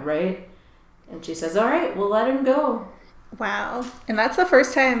know that, right? And she says, all right, we'll let him go. Wow. And that's the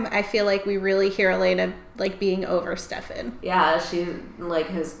first time I feel like we really hear Elena, like, being over Stefan. Yeah, she, like,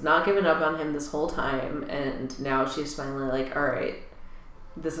 has not given up on him this whole time, and now she's finally like, all right,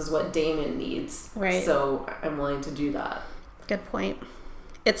 this is what Damon needs. Right. So I'm willing to do that. Good point.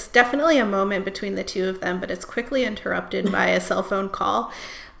 It's definitely a moment between the two of them, but it's quickly interrupted by a cell phone call.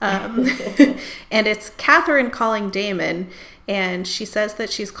 And it's Catherine calling Damon, and she says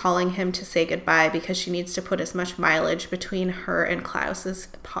that she's calling him to say goodbye because she needs to put as much mileage between her and Klaus as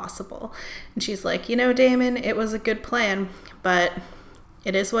possible. And she's like, you know, Damon, it was a good plan, but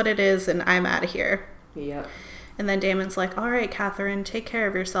it is what it is, and I'm out of here. Yep. And then Damon's like, all right, Catherine, take care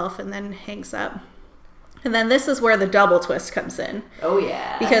of yourself, and then hangs up. And then this is where the double twist comes in. Oh,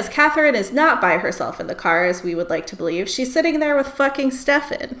 yeah. Because Catherine is not by herself in the car, as we would like to believe. She's sitting there with fucking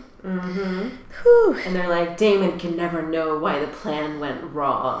Stefan. Mm-hmm. Whew. And they're like, Damon can never know why the plan went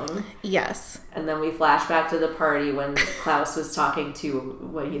wrong. Yes. And then we flash back to the party when Klaus was talking to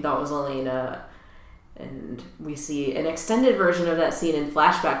what he thought was Elena. And we see an extended version of that scene in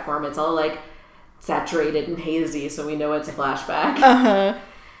flashback form. It's all, like, saturated and hazy, so we know it's a flashback. Uh-huh.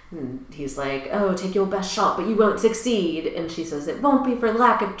 And he's like, oh, take your best shot, but you won't succeed. And she says, it won't be for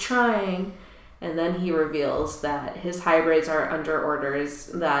lack of trying. And then he reveals that his hybrids are under orders,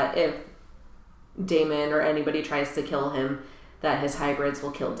 that if Damon or anybody tries to kill him, that his hybrids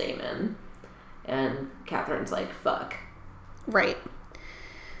will kill Damon. And Catherine's like, fuck. Right.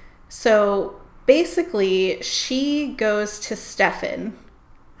 So basically, she goes to Stefan,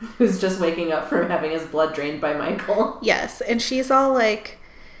 who's just waking up from having his blood drained by Michael. Yes, and she's all like,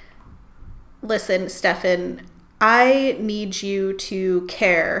 listen, Stefan, I need you to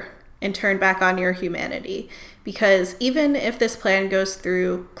care and turn back on your humanity. Because even if this plan goes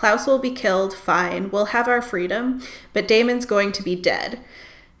through, Klaus will be killed, fine, we'll have our freedom, but Damon's going to be dead.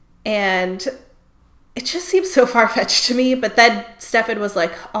 And it just seems so far-fetched to me, but then Stefan was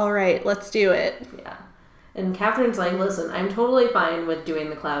like, all right, let's do it. Yeah. And Catherine's like, listen, I'm totally fine with doing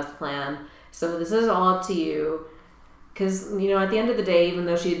the Klaus plan, so this is all up to you. Because, you know, at the end of the day, even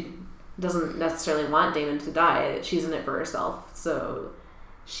though she doesn't necessarily want Damon to die, she's in it for herself. So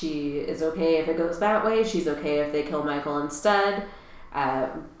she is okay if it goes that way. She's okay if they kill Michael instead.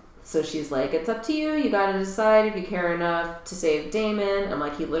 So she's like, it's up to you. You got to decide if you care enough to save Damon. I'm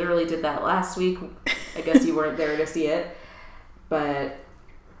like, he literally did that last week. I guess you weren't there to see it. But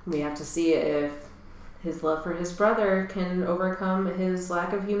we have to see if his love for his brother can overcome his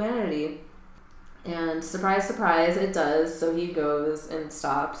lack of humanity. And surprise, surprise, it does. So he goes and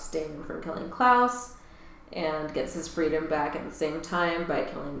stops Damon from killing Klaus and gets his freedom back at the same time by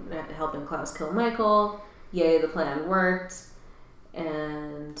helping Klaus kill Michael. Yay, the plan worked.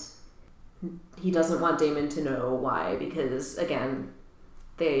 And he doesn't want Damon to know why, because, again,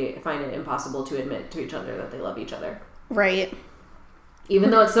 they find it impossible to admit to each other that they love each other. Right. Even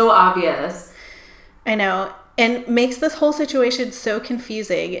though it's so obvious. I know. And makes this whole situation so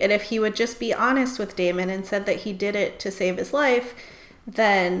confusing. And if he would just be honest with Damon and said that he did it to save his life,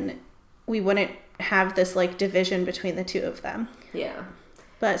 then we wouldn't have this, like, division between the two of them. Yeah.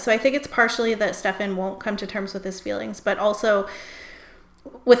 But so I think it's partially that Stefan won't come to terms with his feelings, but also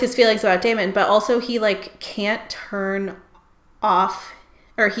with his feelings about Damon, but also he, like, can't turn off,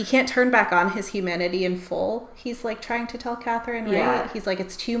 or he can't turn back on his humanity in full. He's, like, trying to tell Catherine, right? Yeah. He's like,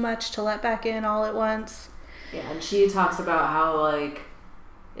 it's too much to let back in all at once. Yeah, and she talks about how, like,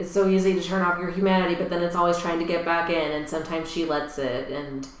 it's so easy to turn off your humanity, but then it's always trying to get back in, and sometimes she lets it,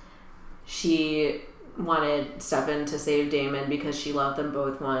 and she wanted Stefan to save Damon because she loved them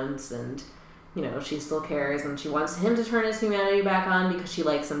both once, and, you know, she still cares, and she wants him to turn his humanity back on because she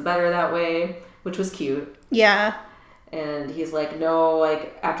likes him better that way, which was cute. Yeah. And he's like, no,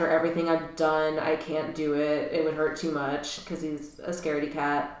 like, after everything I've done, I can't do it. It would hurt too much, because he's a scaredy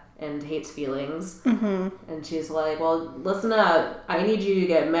cat and hates feelings. Mm-hmm. And she's like, well, listen up. I need you to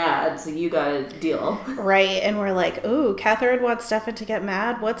get mad, so you gotta deal. Right, and we're like, ooh, Catherine wants Stefan to get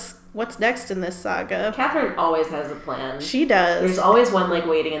mad? What's next in this saga? Catherine always has a plan. She does. There's always one, like,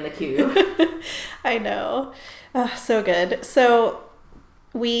 waiting in the queue. I know. So good. So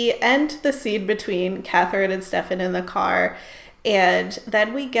we end the scene between Catherine and Stefan in the car, and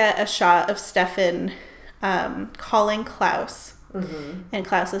then we get a shot of Stefan calling Klaus. Mm-hmm. And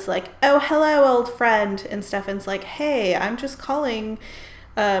Klaus is like, oh, hello, old friend. And Stefan's like, hey, I'm just calling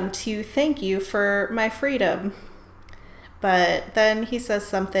to thank you for my freedom. But then he says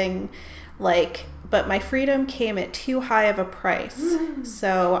something like, but my freedom came at too high of a price.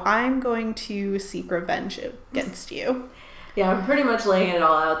 So I'm going to seek revenge against you. Yeah, I'm pretty much laying it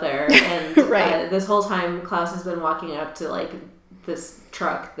all out there. And right. This whole time, Klaus has been walking up to, like, this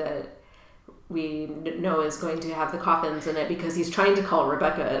truck that we know is going to have the coffins in it because he's trying to call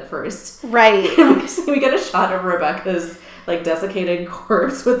Rebecca at first. Right. We get a shot of Rebecca's, like, desiccated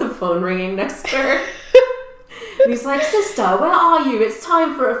corpse with the phone ringing next to her. And he's like, sister, where are you? It's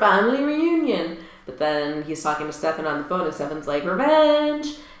time for a family reunion. But then he's talking to Stefan on the phone, and Stefan's like,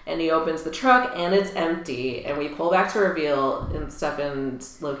 revenge. And he opens the truck, and it's empty. And we pull back to reveal in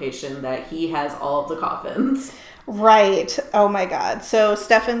Stefan's location that he has all of the coffins. Right. Oh, my God. So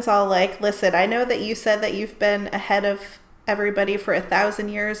Stefan's all like, listen, I know that you said that you've been ahead of everybody for 1,000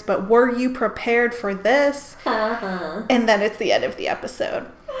 years, but were you prepared for this? And then it's the end of the episode.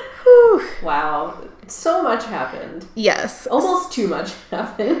 Whew. Wow. So much happened. Yes. Almost too much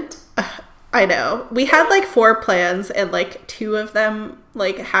happened. I know. We had like 4 plans, and like 2 of them,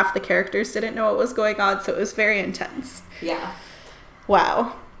 like half the characters didn't know what was going on, so it was very intense. Yeah.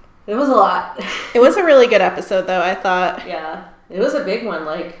 Wow. It was a lot. It was a really good episode, though, I thought. Yeah. It was a big one.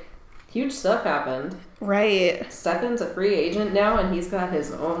 Like, huge stuff happened. Right. Stefan's a free agent now, and he's got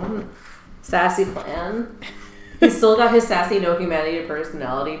his own sassy plan. He's still got his sassy, no humanity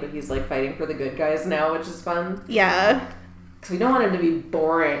personality, but he's like fighting for the good guys now, which is fun. Yeah. Because we don't want him to be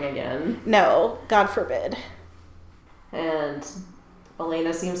boring again. No, God forbid. And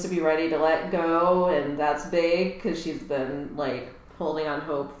Elena seems to be ready to let go, and that's big because she's been like holding on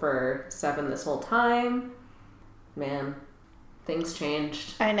hope for Stefan this whole time. Man, things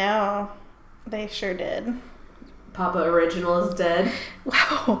changed. I know. They sure did. Papa Original is dead.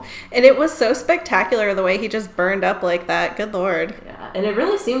 Wow. And it was so spectacular the way he just burned up like that. Good Lord. Yeah. And it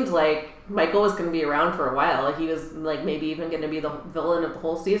really seemed like Michael was going to be around for a while. He was like maybe even going to be the villain of the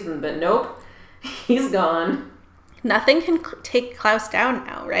whole season, but nope. He's gone. Nothing can take Klaus down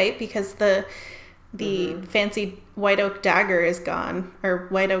now, right? Because the fancy white oak dagger is gone, or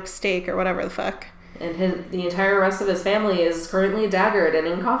white oak stake, or whatever the fuck. And the entire rest of his family is currently daggered and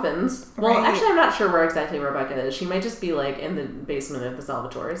in coffins. Well, right. Actually, I'm not sure where exactly Rebecca is. She might just be, like, in the basement of the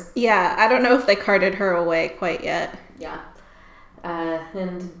Salvatores. Yeah, I don't know if they carted her away quite yet. Yeah.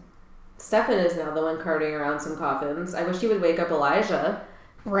 And Stefan is now the one carting around some coffins. I wish he would wake up Elijah.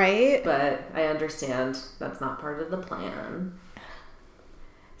 Right. But I understand that's not part of the plan.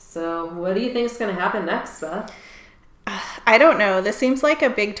 So, what do you think is going to happen next, Beth? I don't know. This seems like a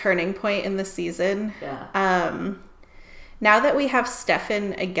big turning point in the season. Yeah. Now that we have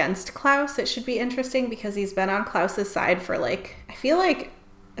Stefan against Klaus, it should be interesting because he's been on Klaus's side for like, I feel like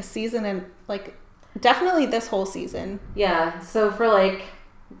a season and like definitely this whole season. Yeah. So for like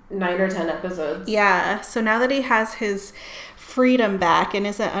 9 or 10 episodes. Yeah. So now that he has his freedom back and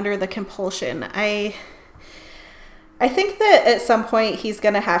isn't under the compulsion, I think that at some point he's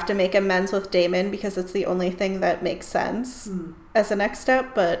going to have to make amends with Damon because it's the only thing that makes sense as a next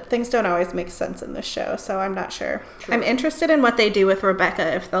step, but things don't always make sense in this show, so I'm not sure. True. I'm interested in what they do with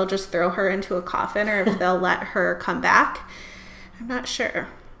Rebecca, if they'll just throw her into a coffin or if they'll let her come back. I'm not sure.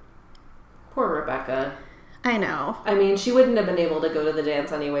 Poor Rebecca. I know. I mean, she wouldn't have been able to go to the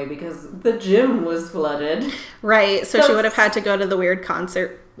dance anyway because the gym was flooded. Right, so she would have had to go to the weird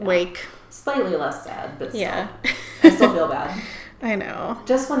concert wake. Slightly less sad, but still. Yeah. I still feel bad. I know.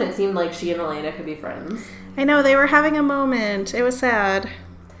 Just when it seemed like she and Elena could be friends. I know, they were having a moment. It was sad.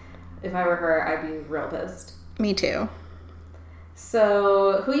 If I were her, I'd be real pissed. Me too.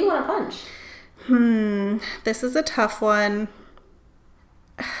 So, who you want to punch? This is a tough one.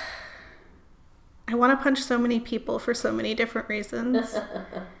 I want to punch so many people for so many different reasons.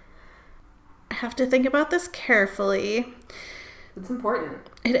 I have to think about this carefully. It's important.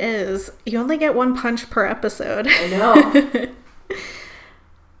 It is. You only get 1 punch per episode. I know.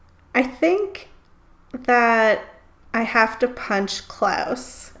 I think that I have to punch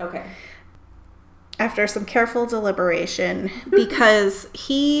Klaus. Okay. After some careful deliberation, because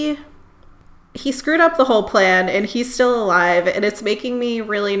he screwed up the whole plan and he's still alive, and it's making me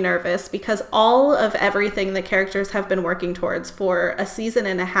really nervous because all of everything the characters have been working towards for a season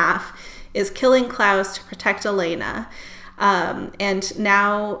and a half is killing Klaus to protect Elena. And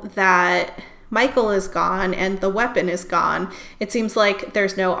now that Michael is gone and the weapon is gone, it seems like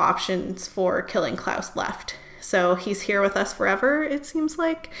there's no options for killing Klaus left. So he's here with us forever, it seems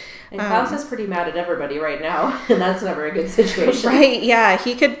like. And Klaus is pretty mad at everybody right now, and that's never a good situation. Right, yeah.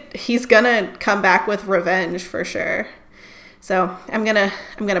 He's gonna come back with revenge for sure. So I'm gonna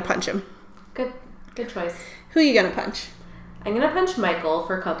punch him. Good choice. Who are you gonna punch? I'm going to punch Michael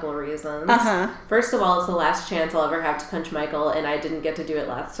for a couple of reasons. Uh-huh. First of all, it's the last chance I'll ever have to punch Michael, and I didn't get to do it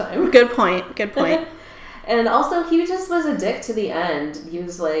last time. Good point. Good point. And also, he just was a dick to the end. He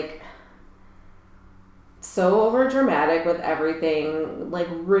was, like, so over-dramatic with everything, like,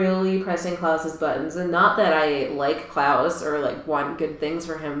 really pressing Klaus's buttons. And not that I like Klaus or, like, want good things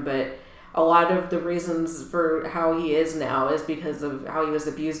for him, but a lot of the reasons for how he is now is because of how he was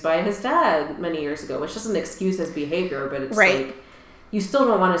abused by his dad many years ago, which doesn't excuse his behavior, but it's like, you still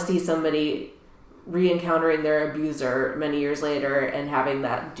don't want to see somebody re-encountering their abuser many years later and having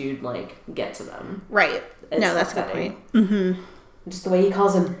that dude, like, get to them. Right. It's no, that's upsetting. a good point. Mm-hmm. Just the way he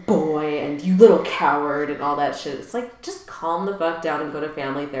calls him boy and you little coward and all that shit. It's like, just calm the fuck down and go to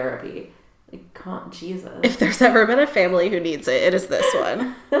family therapy. Like, Jesus. If there's ever been a family who needs it, it is this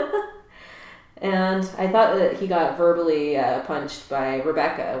one. And I thought that he got verbally punched by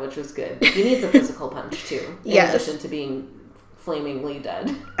Rebecca, which was good. He needs a physical punch, too. In addition to being flamingly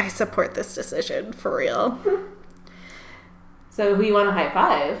dead. I support this decision, for real. So who you want to high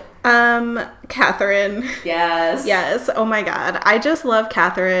five? Catherine. Yes. Yes. Oh my God. I just love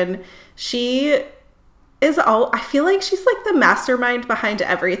Catherine. She is I feel like she's like the mastermind behind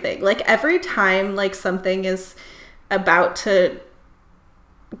everything. Like every time like something is about to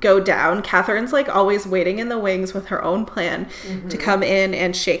go down, Catherine's like always waiting in the wings with her own plan to come in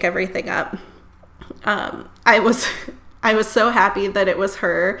and shake everything up. I was so happy that it was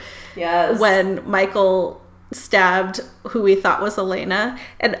her. Yes. When Michael stabbed who we thought was Elena,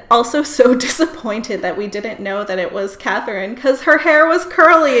 and also so disappointed that we didn't know that it was Catherine because her hair was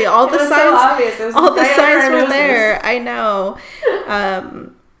curly. All the signs, so obvious. It was all the signs were noses. there. I know.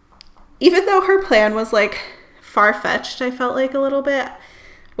 Even though her plan was like far-fetched, I felt like a little bit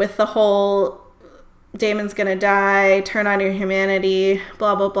with the whole Damon's gonna die, turn on your humanity,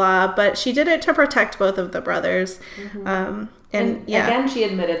 blah blah blah. But she did it to protect both of the brothers. And yeah, again, she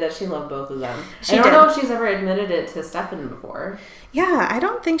admitted that she loved both of them. I don't know if she's ever admitted it to Stefan before. Yeah, I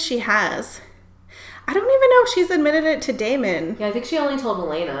don't think she has. I don't even know if she's admitted it to Damon. Yeah, I think she only told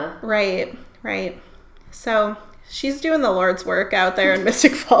Elena. Right. So she's doing the Lord's work out there in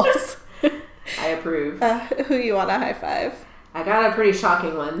Mystic Falls. I approve. Who you want to high five? I got a pretty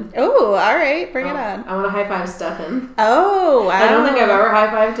shocking one. Oh, all right. Bring it on. I want to high five Stefan. Oh, wow. I don't think I've ever high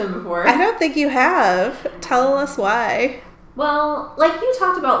fived him before. I don't think you have. Tell us why. Well, like you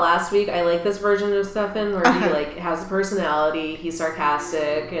talked about last week, I like this version of Stefan where he like has a personality, he's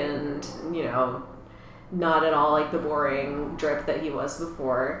sarcastic and, you know, not at all like the boring drip that he was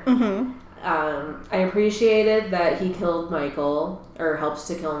before. I appreciated that he killed Michael, or helped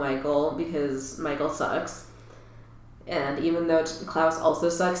to kill Michael, because Michael sucks. And even though Klaus also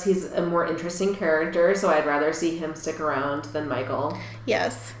sucks, he's a more interesting character, so I'd rather see him stick around than Michael.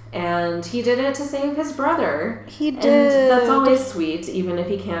 Yes. And he did it to save his brother. He did. And that's always sweet, even if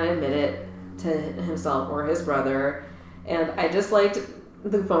he can't admit it to himself or his brother. And I just liked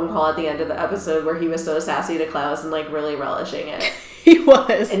the phone call at the end of the episode where he was so sassy to Klaus and like really relishing it. He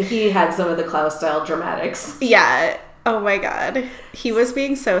was. And he had some of the Klaus style dramatics. Yeah. Oh my God. He was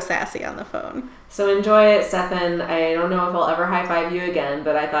being so sassy on the phone. So enjoy it, Stefan. I don't know if I'll ever high five you again,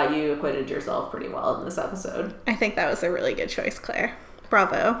 but I thought you acquitted yourself pretty well in this episode. I think that was a really good choice, Claire.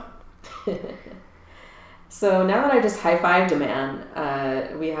 Bravo. So now that I just high-fived a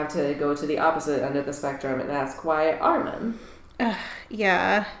man, we have to go to the opposite end of the spectrum and ask, why are men?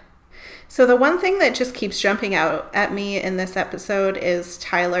 Yeah. So the one thing that just keeps jumping out at me in this episode is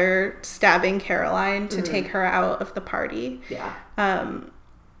Tyler stabbing Caroline to take her out of the party. Yeah.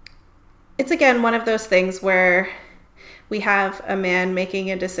 It's again one of those things where we have a man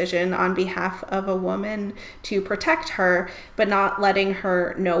making a decision on behalf of a woman to protect her, but not letting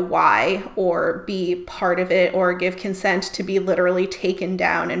her know why or be part of it or give consent to be literally taken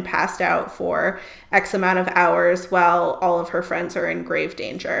down and passed out for X amount of hours while all of her friends are in grave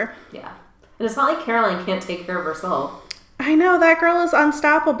danger. Yeah. And it's not like Caroline can't take care of herself. I know, that girl is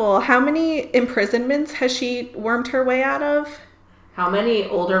unstoppable. How many imprisonments has she wormed her way out of? How many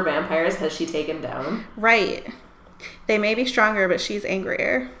older vampires has she taken down? Right. They may be stronger, but she's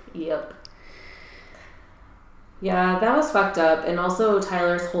angrier. Yep. Yeah, that was fucked up. And also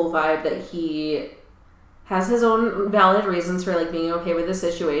Tyler's whole vibe that he has his own valid reasons for, like, being okay with the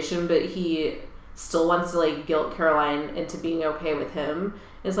situation, but he still wants to, like, guilt Caroline into being okay with him.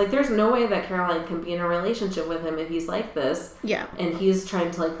 It's like, there's no way that Caroline can be in a relationship with him if he's like this. Yeah. And he's trying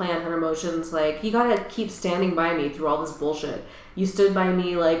to, like, play on her emotions, like, you gotta keep standing by me through all this bullshit. You stood by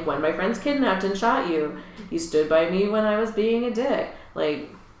me, like, when my friends kidnapped and shot you. You stood by me when I was being a dick. Like,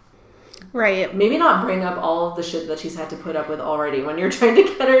 right. Maybe not bring up all of the shit that she's had to put up with already when you're trying to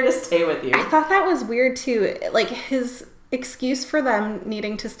get her to stay with you. I thought that was weird, too. Like, his excuse for them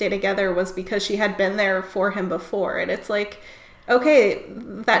needing to stay together was because she had been there for him before. And it's like, okay,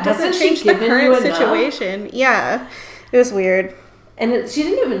 that doesn't change the current situation. Yeah, it was weird. And she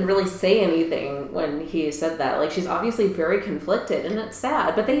didn't even really say anything when he said that. Like, she's obviously very conflicted, and it's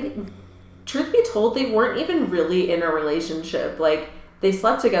sad. But truth be told, they weren't even really in a relationship. Like, they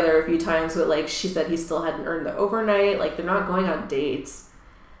slept together a few times, but, like, she said he still hadn't earned the overnight. Like, they're not going on dates.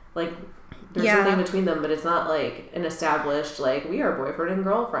 Like, there's something between them, but it's not, like, an established, like, we are boyfriend and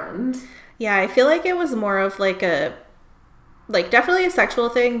girlfriend. Yeah, I feel like it was more of, like, definitely a sexual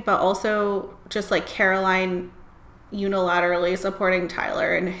thing, but also just, like, Caroline unilaterally supporting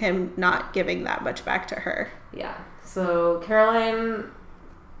Tyler and him not giving that much back to her. Yeah. So Caroline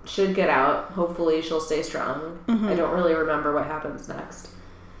should get out. Hopefully she'll stay strong. Mm-hmm. I don't really remember what happens next.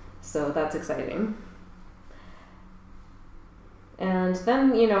 So that's exciting. And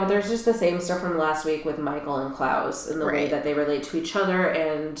then, you know, there's just the same stuff from last week with Michael and Klaus and the way that they relate to each other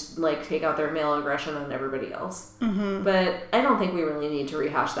and, like, take out their male aggression on everybody else. Mm-hmm. But I don't think we really need to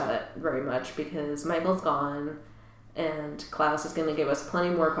rehash that very much because Michael's gone. And Klaus is going to give us plenty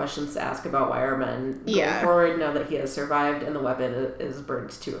more questions to ask about why our men going forward now that he has survived and the weapon is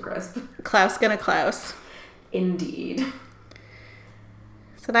burnt to a crisp. Klaus gonna Klaus. Indeed.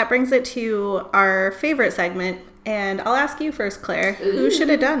 So that brings it to our favorite segment. And I'll ask you first, Claire. Ooh. Who should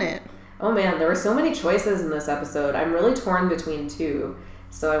have done it? Oh, man. There were so many choices in this episode. I'm really torn between two.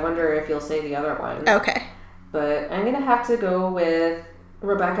 So I wonder if you'll say the other one. Okay. But I'm going to have to go with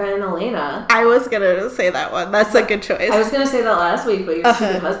Rebecca and Elena. I was going to say that one. That's a good choice. I was going to say that last week, but your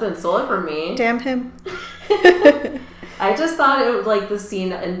stupid husband stole it from me. Damn him. I just thought it was like the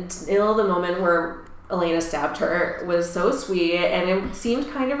scene until the moment where Elena stabbed her was so sweet, and it seemed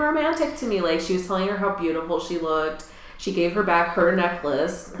kind of romantic to me. Like, she was telling her how beautiful she looked. She gave her back her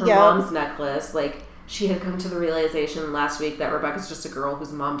necklace, her mom's necklace. Like, she had come to the realization last week that Rebecca's just a girl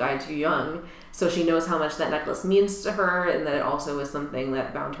whose mom died too young. So she knows how much that necklace means to her, and that it also was something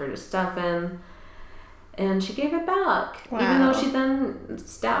that bound her to Stefan. And she gave it back. Wow. Even though she then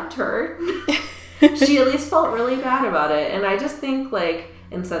stabbed her. She at least felt really bad about it. And I just think, like,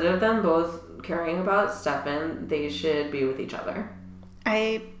 instead of them both caring about Stefan, they should be with each other.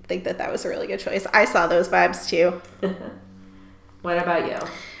 I think that was a really good choice. I saw those vibes, too. What about you?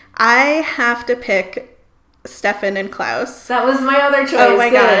 I have to pick Stefan and Klaus. That was my other choice. Oh my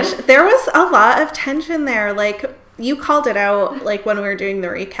gosh. There was a lot of tension there. Like, you called it out, like, when we were doing the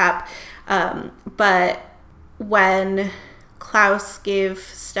recap. But when Klaus gave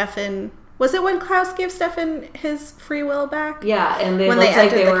Stefan... Was it when Klaus gave Stefan his free will back? Yeah, and they looked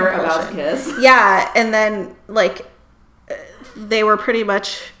like they were about to kiss. Yeah, and then, like, they were pretty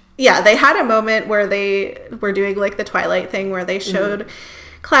much... Yeah, they had a moment where they were doing, like, the Twilight thing where they showed...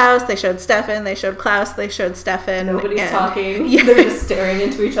 Klaus, they showed Stefan, they showed Klaus, they showed Stefan. Nobody's talking. Yeah. They're just staring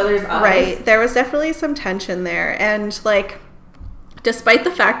into each other's eyes. Right. There was definitely some tension there. And, like, despite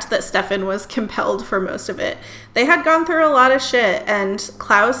the fact that Stefan was compelled for most of it, they had gone through a lot of shit. And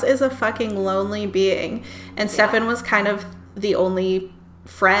Klaus is a fucking lonely being. And Stefan was kind of the only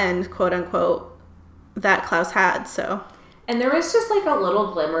friend, quote unquote, that Klaus had. So. And there was just, like, a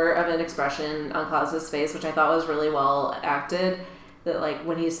little glimmer of an expression on Klaus's face, which I thought was really well acted. That, like,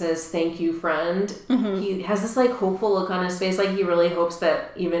 when he says, "Thank you, friend," he has this, like, hopeful look on his face. Like, he really hopes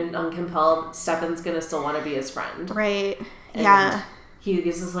that even uncompelled, Stefan's gonna still want to be his friend. Right. And yeah. He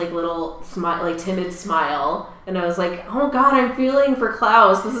gives this, like, little smile, like, timid smile. And I was like, oh, God, I'm feeling for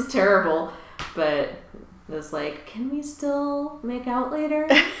Klaus. This is terrible. But it was like, can we still make out later?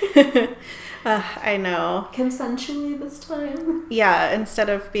 I know. Consensually this time. Yeah, instead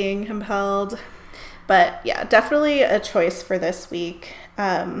of being compelled. But yeah, definitely a choice for this week.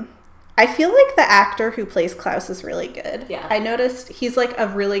 I feel like the actor who plays Klaus is really good. Yeah. I noticed he's like a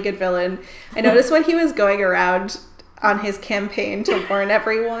really good villain. I noticed when he was going around on his campaign to warn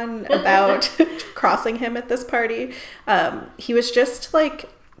everyone about crossing him at this party, he was just like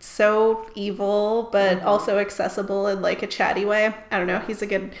so evil, but also accessible in like a chatty way. I don't know. He's a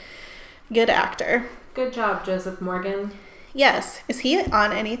good actor. Good job, Joseph Morgan. Yes. Is he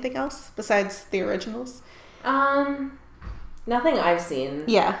on anything else besides the originals? Nothing I've seen.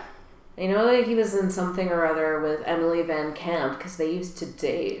 Yeah. I know that he was in something or other with Emily Van Camp because they used to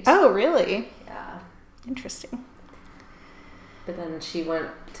date. Oh, really? Yeah. Interesting. But then she went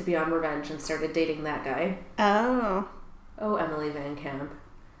to be on Revenge and started dating that guy. Oh. Oh, Emily Van Camp.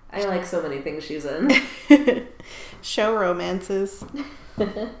 I like so many things she's in. Show romances.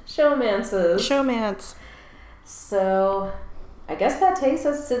 Showmances. Showmance. So, I guess that takes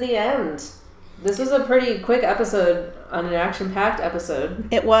us to the end. This was a pretty quick episode on an action-packed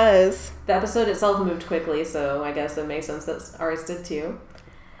episode. It was. The episode itself moved quickly, so I guess it makes sense that ours did too.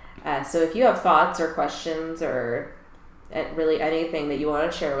 So if you have thoughts or questions or really anything that you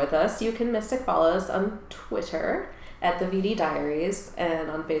want to share with us, you can Mystic follow us on Twitter at the VD Diaries and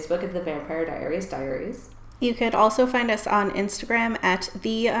on Facebook at the Vampire Diaries. You could also find us on Instagram at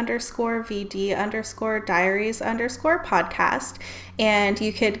the_VD_Diaries_podcast. And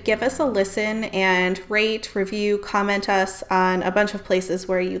you could give us a listen and rate, review, comment us on a bunch of places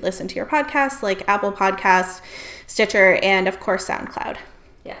where you listen to your podcasts, like Apple Podcasts, Stitcher, and of course SoundCloud.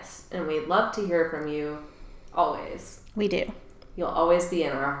 Yes, and we'd love to hear from you always. We do. You'll always be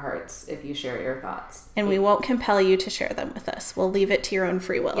in our hearts if you share your thoughts. And we won't compel you to share them with us. We'll leave it to your own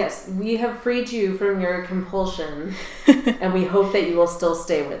free will. Yes, we have freed you from your compulsion, and we hope that you will still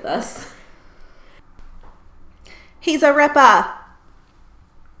stay with us. He's a ripper.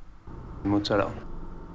 Mozzarella.